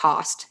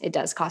cost. It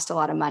does cost a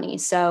lot of money.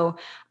 So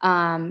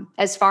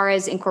as far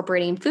as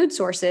incorporating food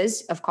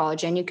sources of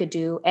collagen, you could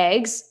do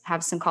eggs,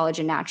 have some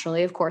collagen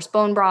naturally. Of course,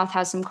 bone broth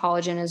has some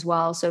collagen as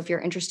well. So if you're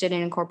interested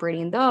in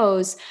incorporating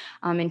those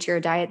into your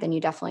diet, then you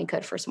definitely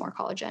could for some more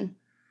collagen.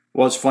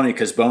 Well, it's funny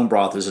because bone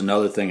broth is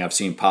another thing I've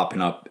seen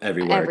popping up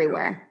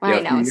everywhere.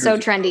 I know. It's so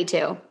trendy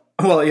too.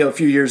 Well, a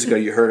few years ago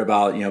you heard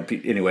about,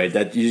 anyway,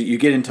 that you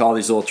get into all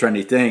these little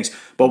trendy things.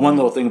 But one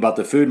little thing about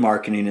the food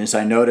marketing is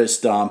I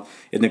noticed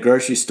in the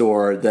grocery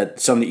store that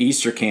some of the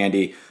Easter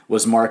candy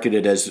was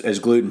marketed as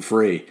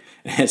gluten-free.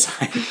 And it's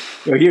like,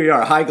 here you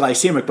are, high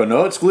glycemic, but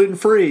no, it's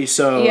gluten-free.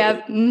 So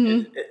yep.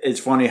 It's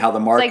funny how the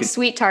market... It's like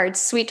sweet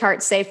tarts. Sweet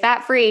tarts say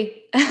fat-free.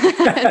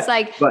 It's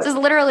like, this is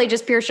literally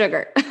just pure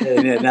sugar.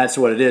 And that's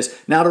what it is.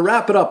 Now, to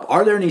wrap it up,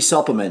 are there any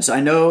supplements? I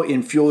know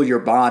in Fuel Your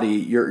Body,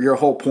 your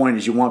whole point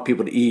is you want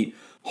people to eat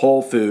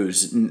whole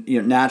foods,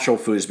 natural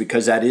foods,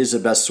 because that is the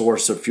best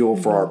source of fuel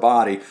for our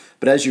body.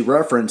 But as you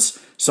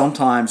reference,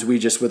 sometimes we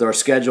just, with our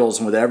schedules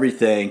and with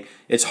everything,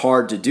 it's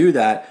hard to do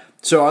that.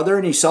 So are there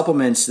any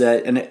supplements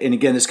that, and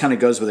again, this kind of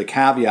goes with a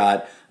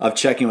caveat of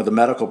checking with a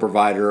medical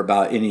provider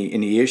about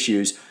any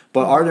issues,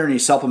 but are there any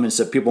supplements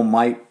that people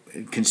might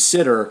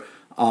consider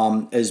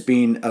as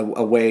being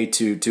a way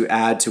to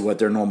add to what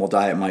their normal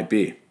diet might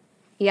be?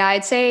 Yeah,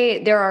 I'd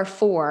say there are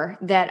 4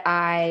 that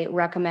I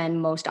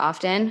recommend most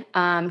often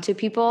to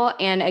people.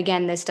 And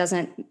again, this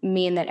doesn't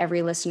mean that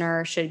every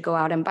listener should go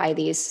out and buy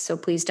these. So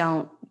please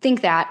don't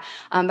think that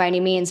by any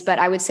means. But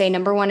I would say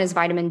number 1 is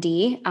vitamin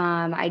D.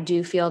 I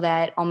do feel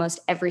that almost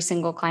every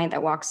single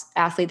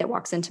athlete that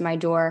walks into my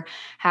door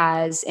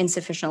has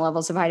insufficient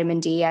levels of vitamin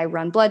D. I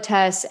run blood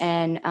tests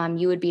and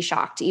you would be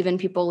shocked. Even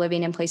people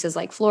living in places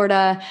like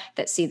Florida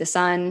that see the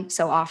sun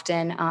so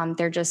often,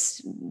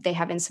 they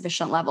have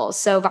insufficient levels.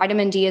 So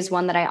vitamin D is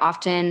one that I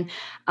often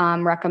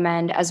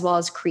recommend, as well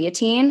as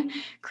creatine.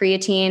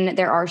 Creatine,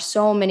 there are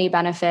so many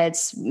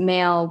benefits,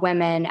 male,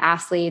 women,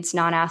 athletes,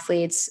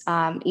 non-athletes,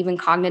 even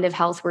cognitive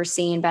health, we're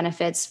seeing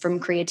benefits from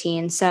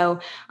creatine. So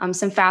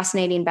some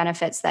fascinating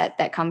benefits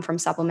that come from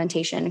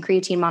supplementation.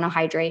 Creatine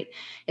monohydrate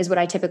is what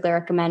I typically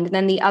recommend. And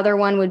then the other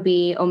one would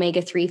be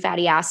omega-3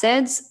 fatty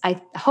acids. I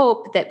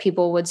hope that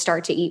people would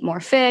start to eat more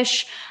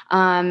fish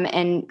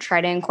and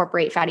try to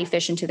incorporate fatty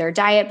fish into their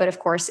diet. But of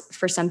course,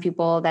 for some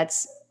people,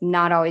 that's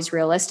not always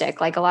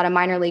realistic. Like a lot of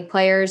minor league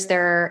players,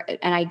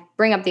 and I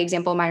bring up the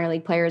example of minor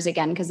league players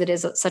again, because it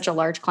is such a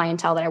large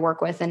clientele that I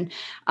work with. And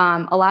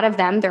a lot of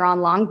them, they're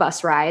on long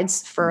bus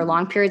rides for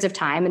long periods of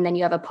time. And then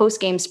you have a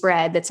post-game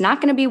spread that's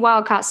not going to be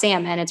wild-caught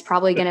salmon. It's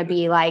probably going to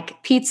be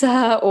like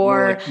pizza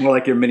or... More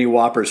like your mini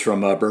Whoppers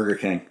from Burger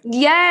King.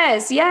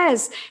 Yes,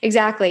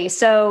 exactly.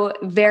 So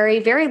very,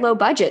 very low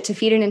budget to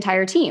feed an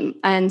entire team.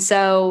 And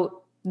so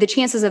the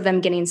chances of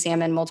them getting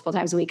salmon multiple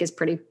times a week is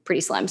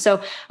pretty slim.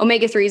 So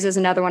omega-3s is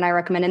another one I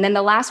recommend. And then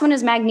the last one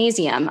is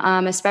magnesium,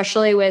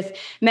 especially with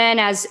men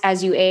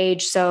as you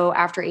age. So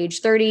after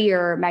age 30,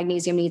 your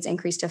magnesium needs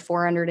increase to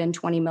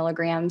 420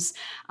 milligrams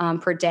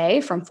per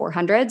day from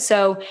 400.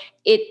 So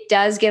It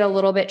does get a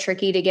little bit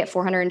tricky to get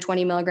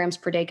 420 milligrams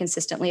per day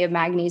consistently of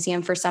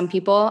magnesium for some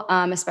people,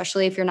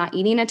 especially if you're not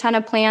eating a ton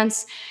of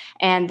plants.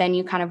 And then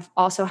you kind of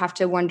also have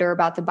to wonder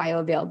about the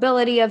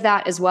bioavailability of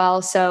that as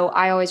well. So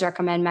I always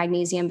recommend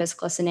magnesium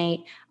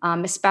bisglycinate,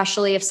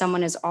 especially if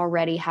someone is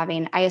already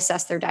I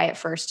assess their diet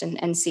first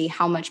and see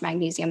how much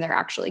magnesium they're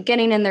actually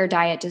getting in their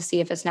diet to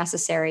see if it's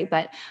necessary.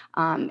 But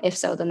if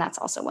so, then that's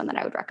also one that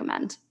I would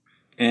recommend.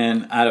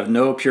 And out of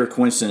no pure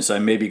coincidence, I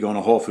may be going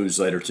to Whole Foods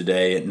later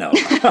today. No.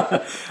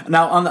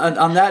 Now,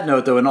 on that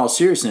note, though, in all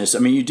seriousness, I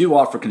mean, you do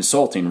offer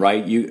consulting,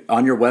 right? You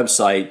on your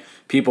website,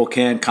 people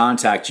can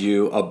contact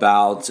you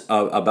about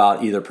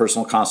either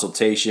personal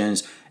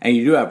consultations, and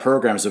you do have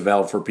programs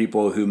available for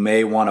people who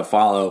may want to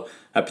follow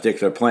a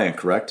particular plan,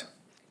 correct?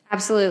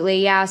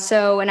 Absolutely, yeah.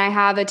 So, and I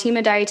have a team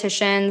of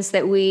dietitians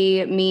that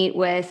we meet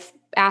with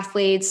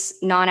athletes,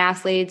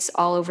 non-athletes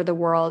all over the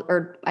world,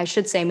 or I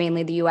should say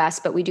mainly the US,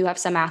 but we do have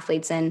some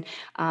athletes in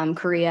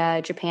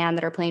Korea, Japan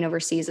that are playing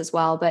overseas as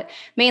well, but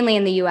mainly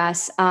in the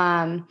US.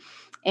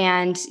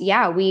 And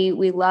yeah, we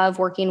love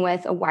working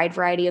with a wide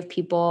variety of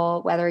people,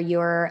 whether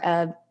you're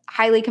a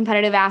highly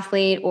competitive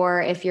athlete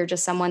or if you're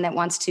just someone that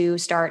wants to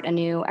start a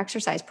new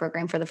exercise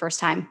program for the first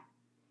time.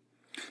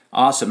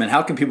 Awesome. And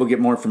how can people get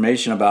more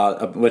information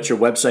about what's your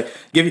website?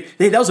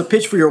 Hey, that was a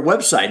pitch for your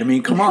website. I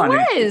mean, come on. It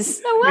was.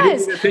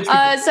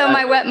 So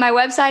my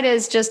website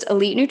is just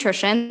Elite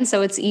Nutrition.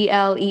 So it's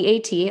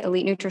ELEAT,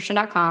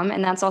 elitenutrition.com.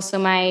 And that's also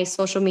my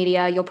social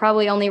media. You'll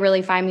probably only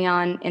really find me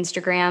on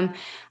Instagram.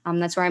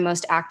 That's where I'm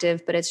most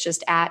active, but it's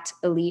just at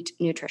Elite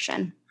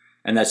Nutrition.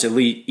 And that's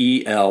Elite,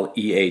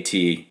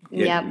 ELEAT.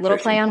 Yeah, little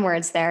play on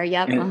words there.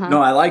 Yep.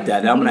 No, I like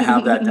that. I'm going to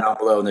have that down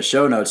below in the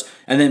show notes.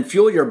 And then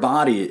Fuel Your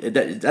Body,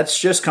 that's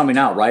just coming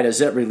out, right? Is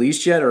that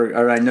released yet?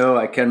 Or I know,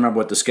 I can't remember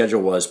what the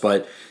schedule was,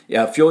 but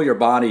yeah, Fuel Your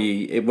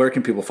Body, where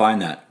can people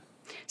find that?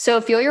 So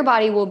Fuel Your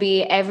Body will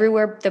be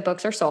everywhere the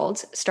books are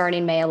sold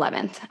starting May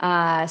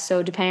 11th.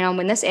 So depending on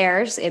when this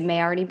airs, it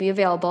may already be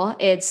available.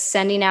 It's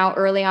sending out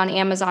early on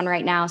Amazon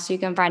right now. So you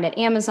can find it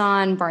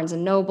Amazon, Barnes &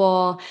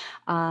 Noble,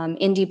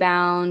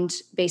 IndieBound,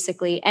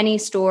 basically any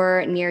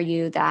store near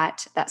you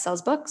that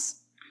sells books.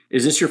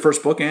 Is this your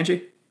first book,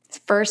 Angie? It's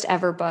first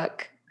ever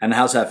book. And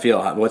how's that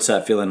feel? What's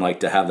that feeling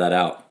like to have that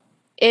out?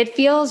 It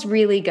feels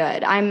really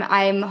good.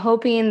 I'm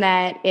hoping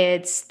that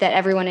that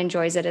everyone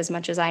enjoys it as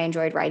much as I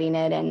enjoyed writing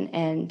it,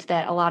 and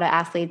that a lot of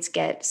athletes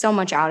get so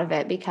much out of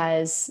it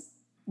because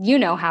you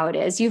know how it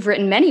is. You've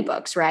written many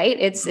books, right?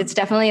 It's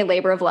definitely a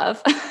labor of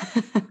love.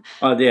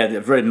 Yeah,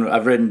 I've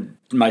written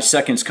my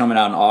second's coming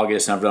out in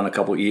August, and I've done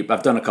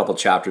a couple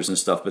chapters and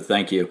stuff. But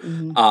thank you,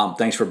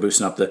 thanks for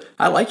boosting up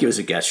I like you as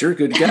a guest. You're a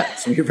good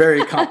guest. You're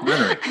very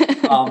complimentary.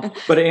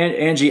 But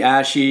Angie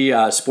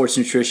Asche, sports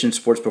nutrition,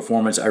 sports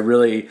performance.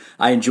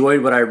 I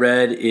enjoyed what I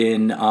read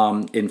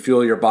in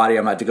Fuel Your Body.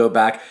 I'm about to go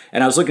back,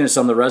 and I was looking at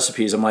some of the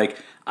recipes. I'm like,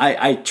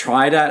 I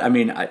tried that. I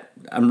mean, I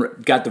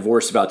got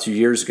divorced about 2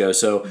 years ago,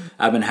 so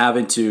I've been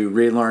having to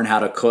relearn how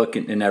to cook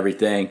and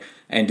everything,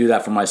 and do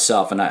that for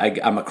myself. And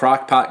I'm a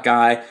crock pot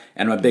guy,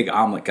 and I'm a big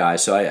omelet guy,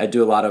 so I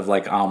do a lot of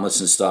like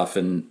omelets and stuff,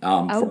 and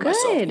for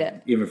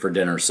myself, even for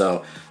dinner.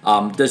 So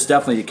this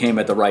definitely came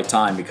at the right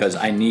time because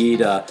I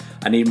need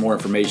more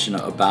information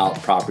about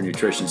proper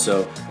nutrition.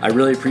 So I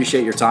really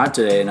appreciate your time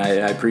today, and I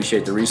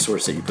appreciate the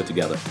resource that you put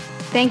together.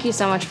 Thank you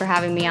so much for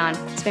having me on.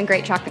 It's been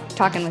great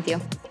talking with you.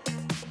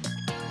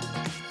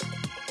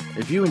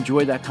 If you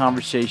enjoyed that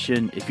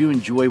conversation, if you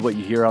enjoy what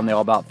you hear on the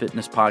All About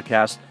Fitness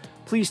podcast,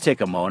 please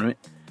take a moment,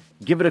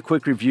 give it a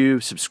quick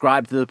review,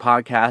 subscribe to the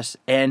podcast,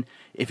 and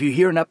if you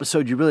hear an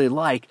episode you really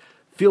like,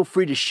 feel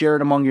free to share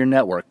it among your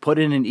network. Put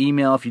in an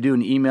email if you do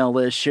an email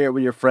list, share it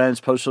with your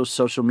friends, post on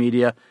social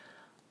media.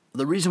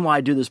 The reason why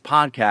I do this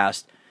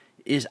podcast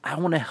is I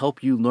want to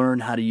help you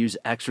learn how to use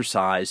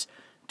exercise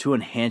to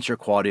enhance your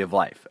quality of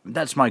life.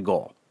 That's my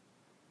goal.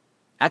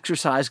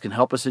 Exercise can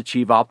help us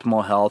achieve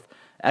optimal health.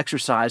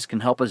 Exercise can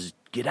help us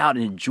get out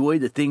and enjoy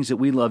the things that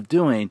we love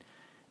doing.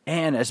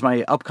 And as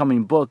my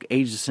upcoming book,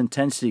 Ageless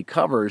Intensity,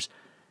 covers,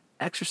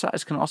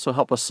 exercise can also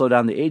help us slow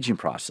down the aging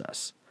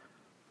process.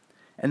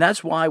 And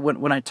that's why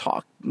when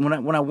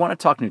I want to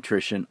talk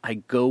nutrition, I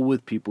go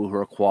with people who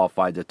are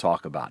qualified to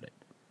talk about it.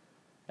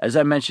 As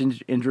I mentioned in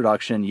the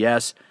introduction,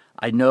 yes,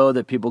 I know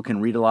that people can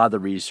read a lot of the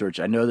research.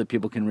 I know that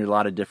people can read a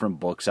lot of different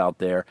books out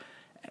there.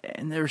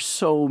 And there's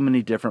so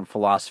many different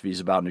philosophies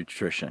about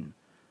nutrition.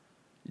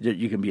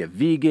 You can be a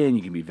vegan,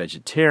 you can be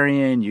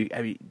vegetarian,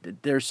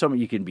 there's so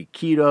many, you can be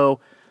keto.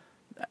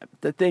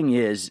 The thing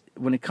is,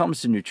 when it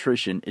comes to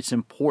nutrition, it's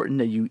important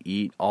that you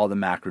eat all the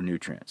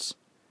macronutrients.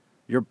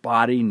 Your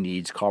body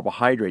needs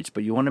carbohydrates,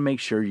 but you want to make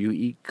sure you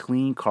eat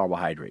clean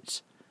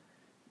carbohydrates.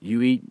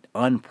 You eat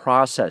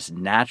unprocessed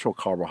natural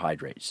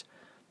carbohydrates.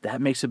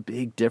 That makes a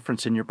big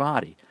difference in your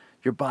body.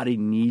 Your body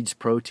needs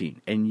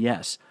protein. And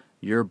yes,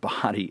 your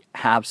body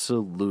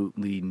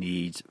absolutely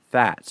needs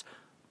fats,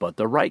 but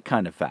the right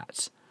kind of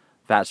fats.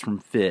 Fats from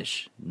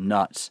fish,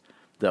 nuts,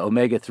 the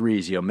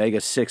omega-3s, the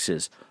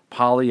omega-6s,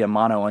 poly and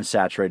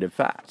monounsaturated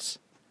fats.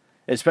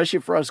 Especially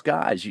for us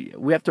guys,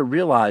 we have to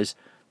realize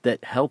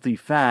that healthy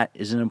fat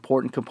is an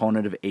important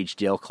component of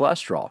HDL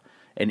cholesterol.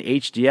 And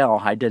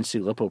HDL,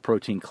 high-density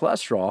lipoprotein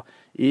cholesterol,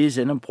 is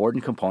an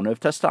important component of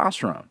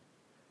testosterone.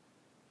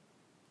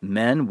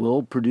 Men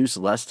will produce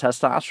less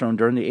testosterone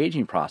during the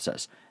aging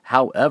process.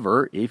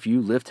 However, if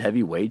you lift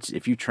heavy weights,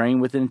 if you train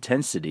with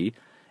intensity,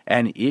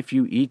 and if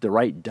you eat the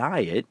right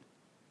diet,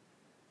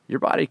 your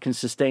body can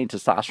sustain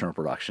testosterone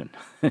production.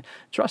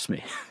 Trust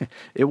me,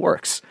 it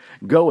works.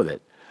 Go with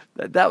it.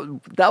 That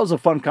was a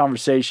fun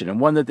conversation, and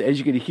one that, as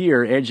you could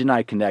hear, Angie and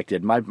I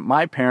connected.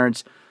 My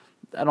parents,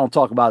 I don't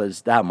talk about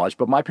this that much,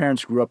 but my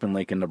parents grew up in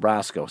Lincoln,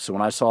 Nebraska. So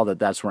when I saw that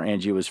that's where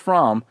Angie was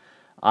from,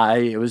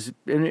 it was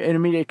an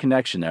immediate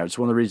connection there. It's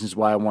one of the reasons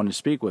why I wanted to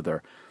speak with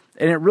her.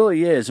 And it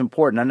really is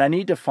important. And I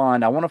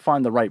want to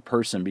find the right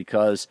person,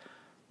 because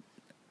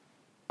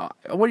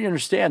I want you to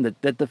understand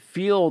that the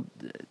field,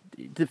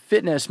 the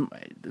fitness,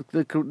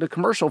 the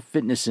commercial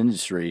fitness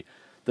industry,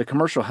 the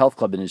commercial health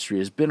club industry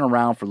has been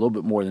around for a little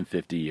bit more than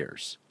 50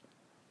 years.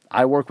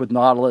 I work with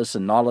Nautilus,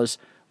 and Nautilus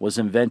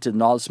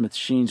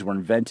machines were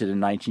invented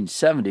in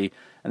 1970,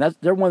 and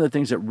they're one of the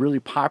things that really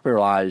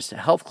popularized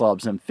health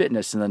clubs and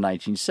fitness in the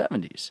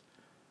 1970s.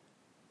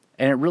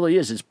 And it really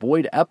is. It's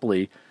Boyd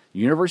Epley,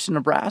 University of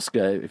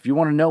Nebraska. If you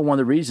want to know one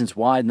of the reasons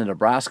why the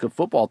Nebraska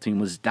football team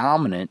was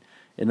dominant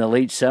in the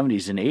late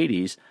 70s and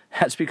 80s,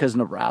 that's because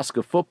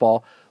Nebraska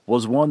football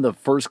was one of the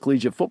first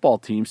collegiate football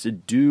teams to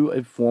do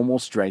a formal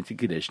strength and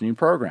conditioning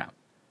program.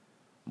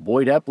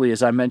 Boyd Epley,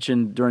 as I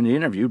mentioned during the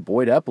interview,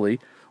 Boyd Epley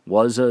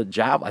was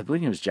I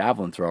believe he was a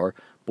javelin thrower.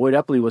 Boyd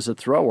Epley was a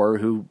thrower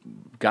who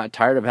got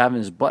tired of having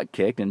his butt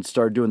kicked and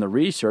started doing the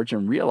research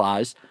and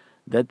realized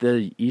that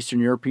the Eastern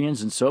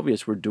Europeans and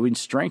Soviets were doing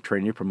strength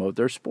training to promote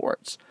their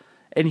sports.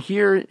 And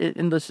here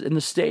in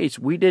the States,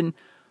 we didn't.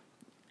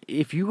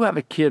 If you have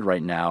a kid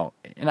right now,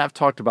 and I've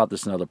talked about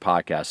this in other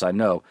podcasts, I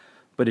know,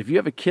 but if you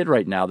have a kid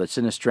right now that's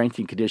in a strength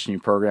and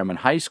conditioning program in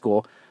high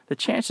school, the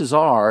chances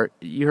are,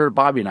 you heard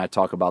Bobby and I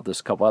talk about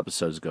this a couple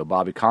episodes ago,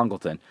 Bobby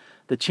Congleton,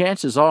 the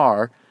chances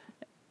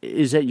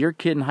is that your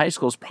kid in high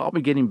school is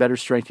probably getting better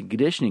strength and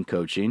conditioning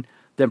coaching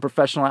than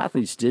professional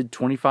athletes did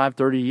 25,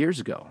 30 years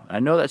ago. I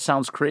know that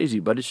sounds crazy,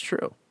 but it's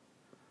true.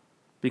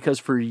 Because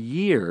for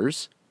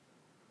years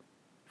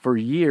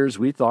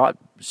we thought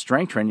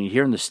strength training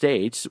here in the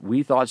States,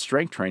 we thought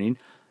strength training,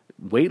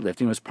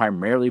 weightlifting was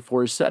primarily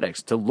for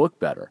aesthetics, to look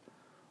better.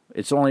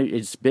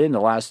 It's been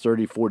the last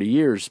 30, 40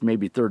 years,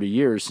 maybe 30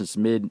 years, since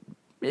mid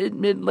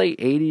late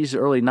 80s,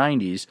 early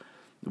 90s,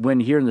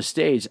 when here in the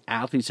States,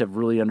 athletes have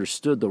really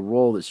understood the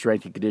role that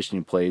strength and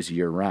conditioning plays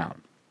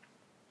year-round.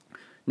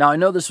 Now, I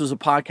know this was a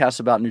podcast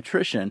about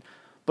nutrition,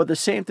 but the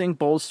same thing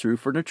bolts through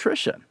for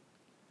nutrition.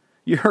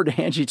 You heard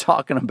Angie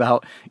talking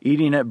about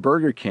eating at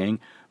Burger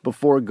King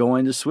before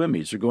going to swim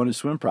meets or going to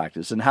swim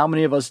practice. And how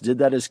many of us did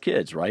that as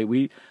kids, right?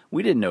 We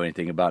didn't know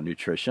anything about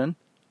nutrition.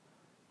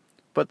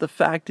 But the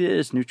fact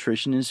is,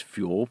 nutrition is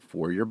fuel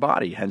for your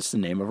body, hence the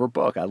name of her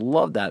book. I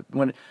love that.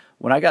 When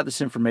I got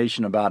this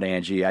information about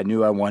Angie, I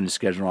knew I wanted to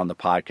schedule her on the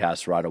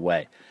podcast right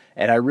away.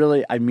 And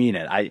I mean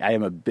it.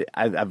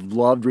 I've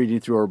loved reading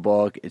through her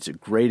book. It's a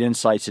great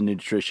insights into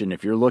nutrition.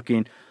 If you're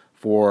looking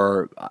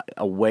for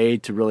a way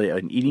to really,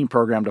 an eating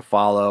program to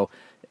follow,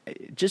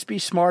 just be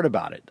smart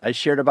about it. I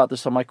shared about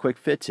this on my quick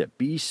fit tip.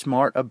 Be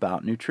smart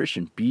about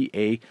nutrition. Be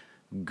a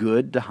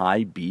good to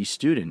high B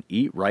student.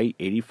 Eat right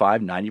 85,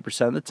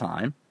 90% of the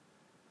time.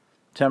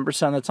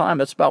 10% of the time,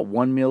 that's about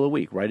one meal a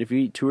week, right? If you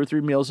eat 2 or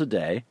 3 meals a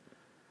day,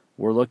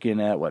 we're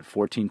looking at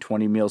 14,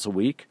 20 meals a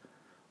week.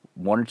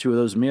 1 or 2 of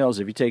those meals,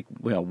 if you take,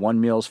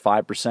 1 meal is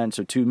 5%,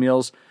 so 2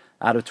 meals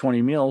out of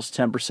 20 meals,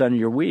 10% of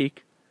your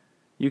week,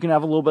 you can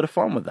have a little bit of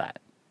fun with that.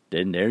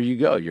 Then there you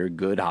go. You're a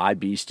good high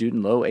B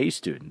student, low A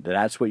student.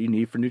 That's what you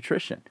need for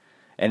nutrition.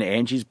 And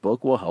Angie's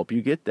book will help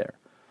you get there.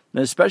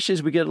 And especially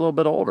as we get a little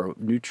bit older,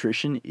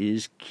 nutrition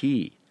is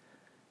key.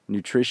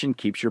 Nutrition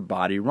keeps your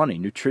body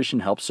running. Nutrition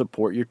helps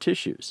support your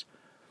tissues.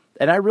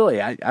 And I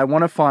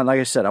want to find, like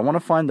I said, I want to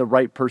find the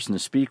right person to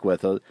speak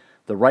with, the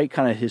right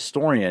kind of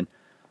historian,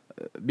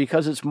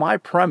 because it's my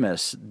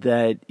premise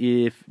that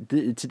if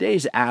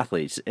today's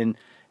athletes, and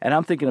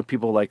I'm thinking of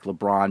people like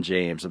LeBron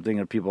James, I'm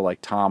thinking of people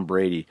like Tom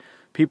Brady,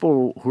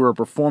 people who are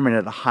performing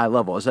at a high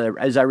level.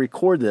 As I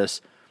record this,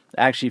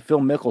 actually,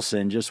 Phil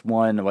Mickelson just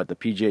won the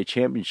PGA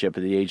Championship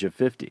at the age of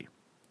 50.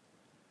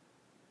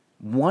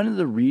 One of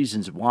the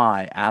reasons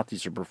why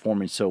athletes are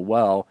performing so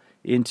well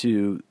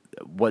into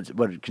what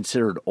are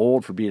considered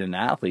old for being an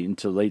athlete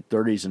into late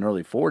 30s and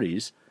early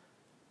 40s,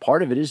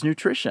 part of it is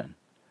nutrition.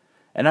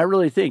 And I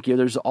really think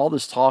there's all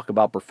this talk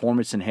about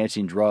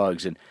performance-enhancing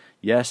drugs, and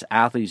yes,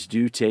 athletes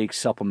do take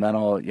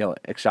supplemental,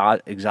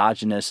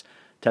 exogenous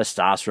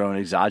testosterone,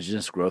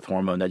 exogenous growth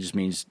hormone. That just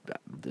means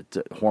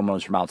the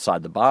hormones from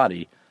outside the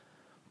body.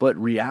 But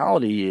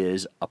reality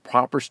is a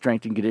proper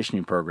strength and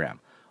conditioning program,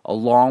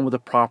 along with a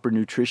proper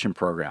nutrition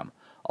program,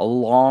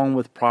 along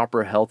with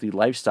proper healthy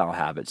lifestyle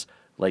habits,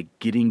 like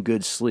getting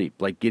good sleep,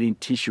 like getting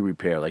tissue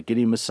repair, like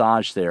getting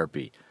massage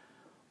therapy.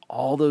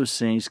 All those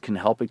things can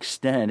help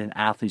extend an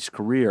athlete's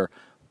career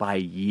by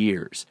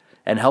years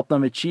and help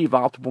them achieve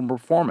optimal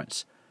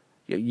performance.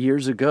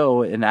 Years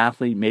ago, an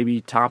athlete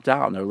maybe topped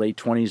out in their late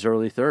 20s,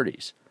 early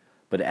 30s.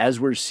 But as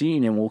we're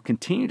seeing and we'll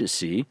continue to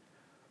see,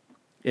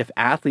 if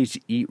athletes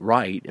eat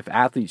right, if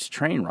athletes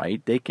train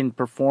right, they can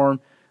perform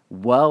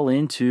well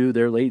into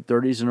their late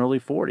 30s and early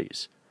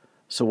 40s.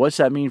 So what's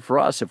that mean for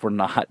us if we're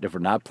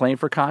not playing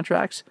for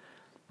contracts?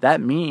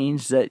 That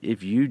means that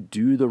if you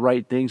do the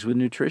right things with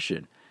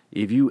nutrition,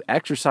 if you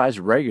exercise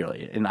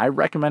regularly, and I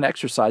recommend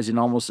exercising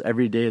almost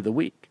every day of the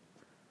week.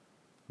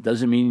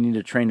 Doesn't mean you need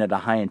to train at a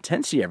high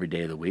intensity every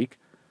day of the week,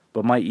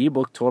 but my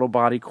ebook, Total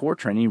Body Core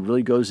Training,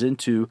 really goes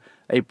into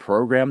a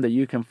program that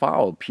you can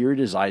follow,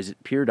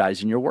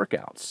 periodizing your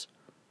workouts.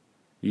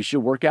 You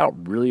should work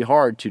out really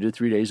hard 2 to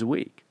 3 days a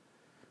week,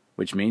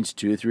 which means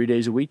 2 to 3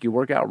 days a week you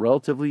work out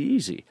relatively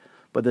easy.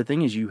 But the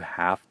thing is, you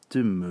have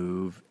to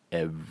move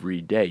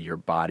every day. Your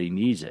body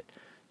needs it.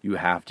 You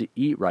have to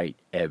eat right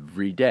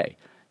every day.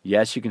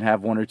 Yes, you can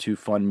have 1 or 2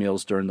 fun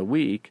meals during the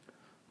week,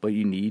 but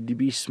you need to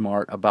be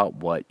smart about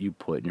what you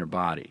put in your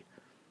body.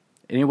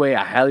 Anyway,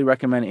 I highly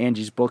recommend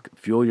Angie's book,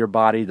 Fuel Your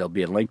Body. There'll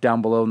be a link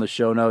down below in the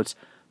show notes.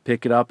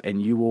 Pick it up, and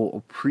you will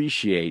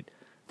appreciate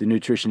the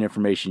nutrition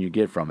information you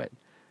get from it.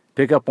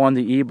 Pick up one of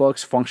the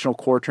ebooks, Functional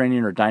Core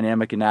Training or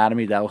Dynamic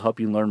Anatomy. That will help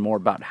you learn more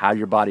about how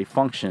your body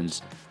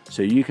functions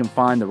so you can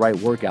find the right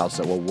workouts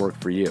that will work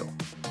for you.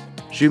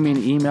 Shoot me an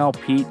email,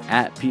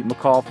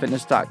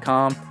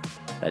 pete@PeteMcCallFitness.com.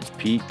 That's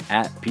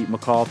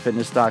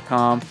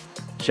pete@PeteMcCallFitness.com.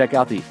 Check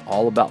out the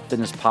All About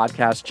Fitness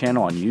podcast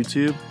channel on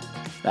YouTube.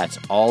 That's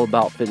All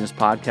About Fitness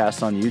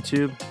podcast on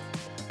YouTube.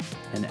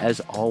 And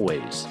as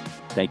always,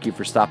 thank you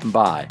for stopping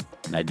by.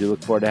 And I do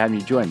look forward to having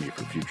you join me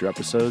for future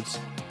episodes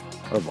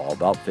of All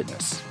About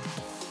Fitness.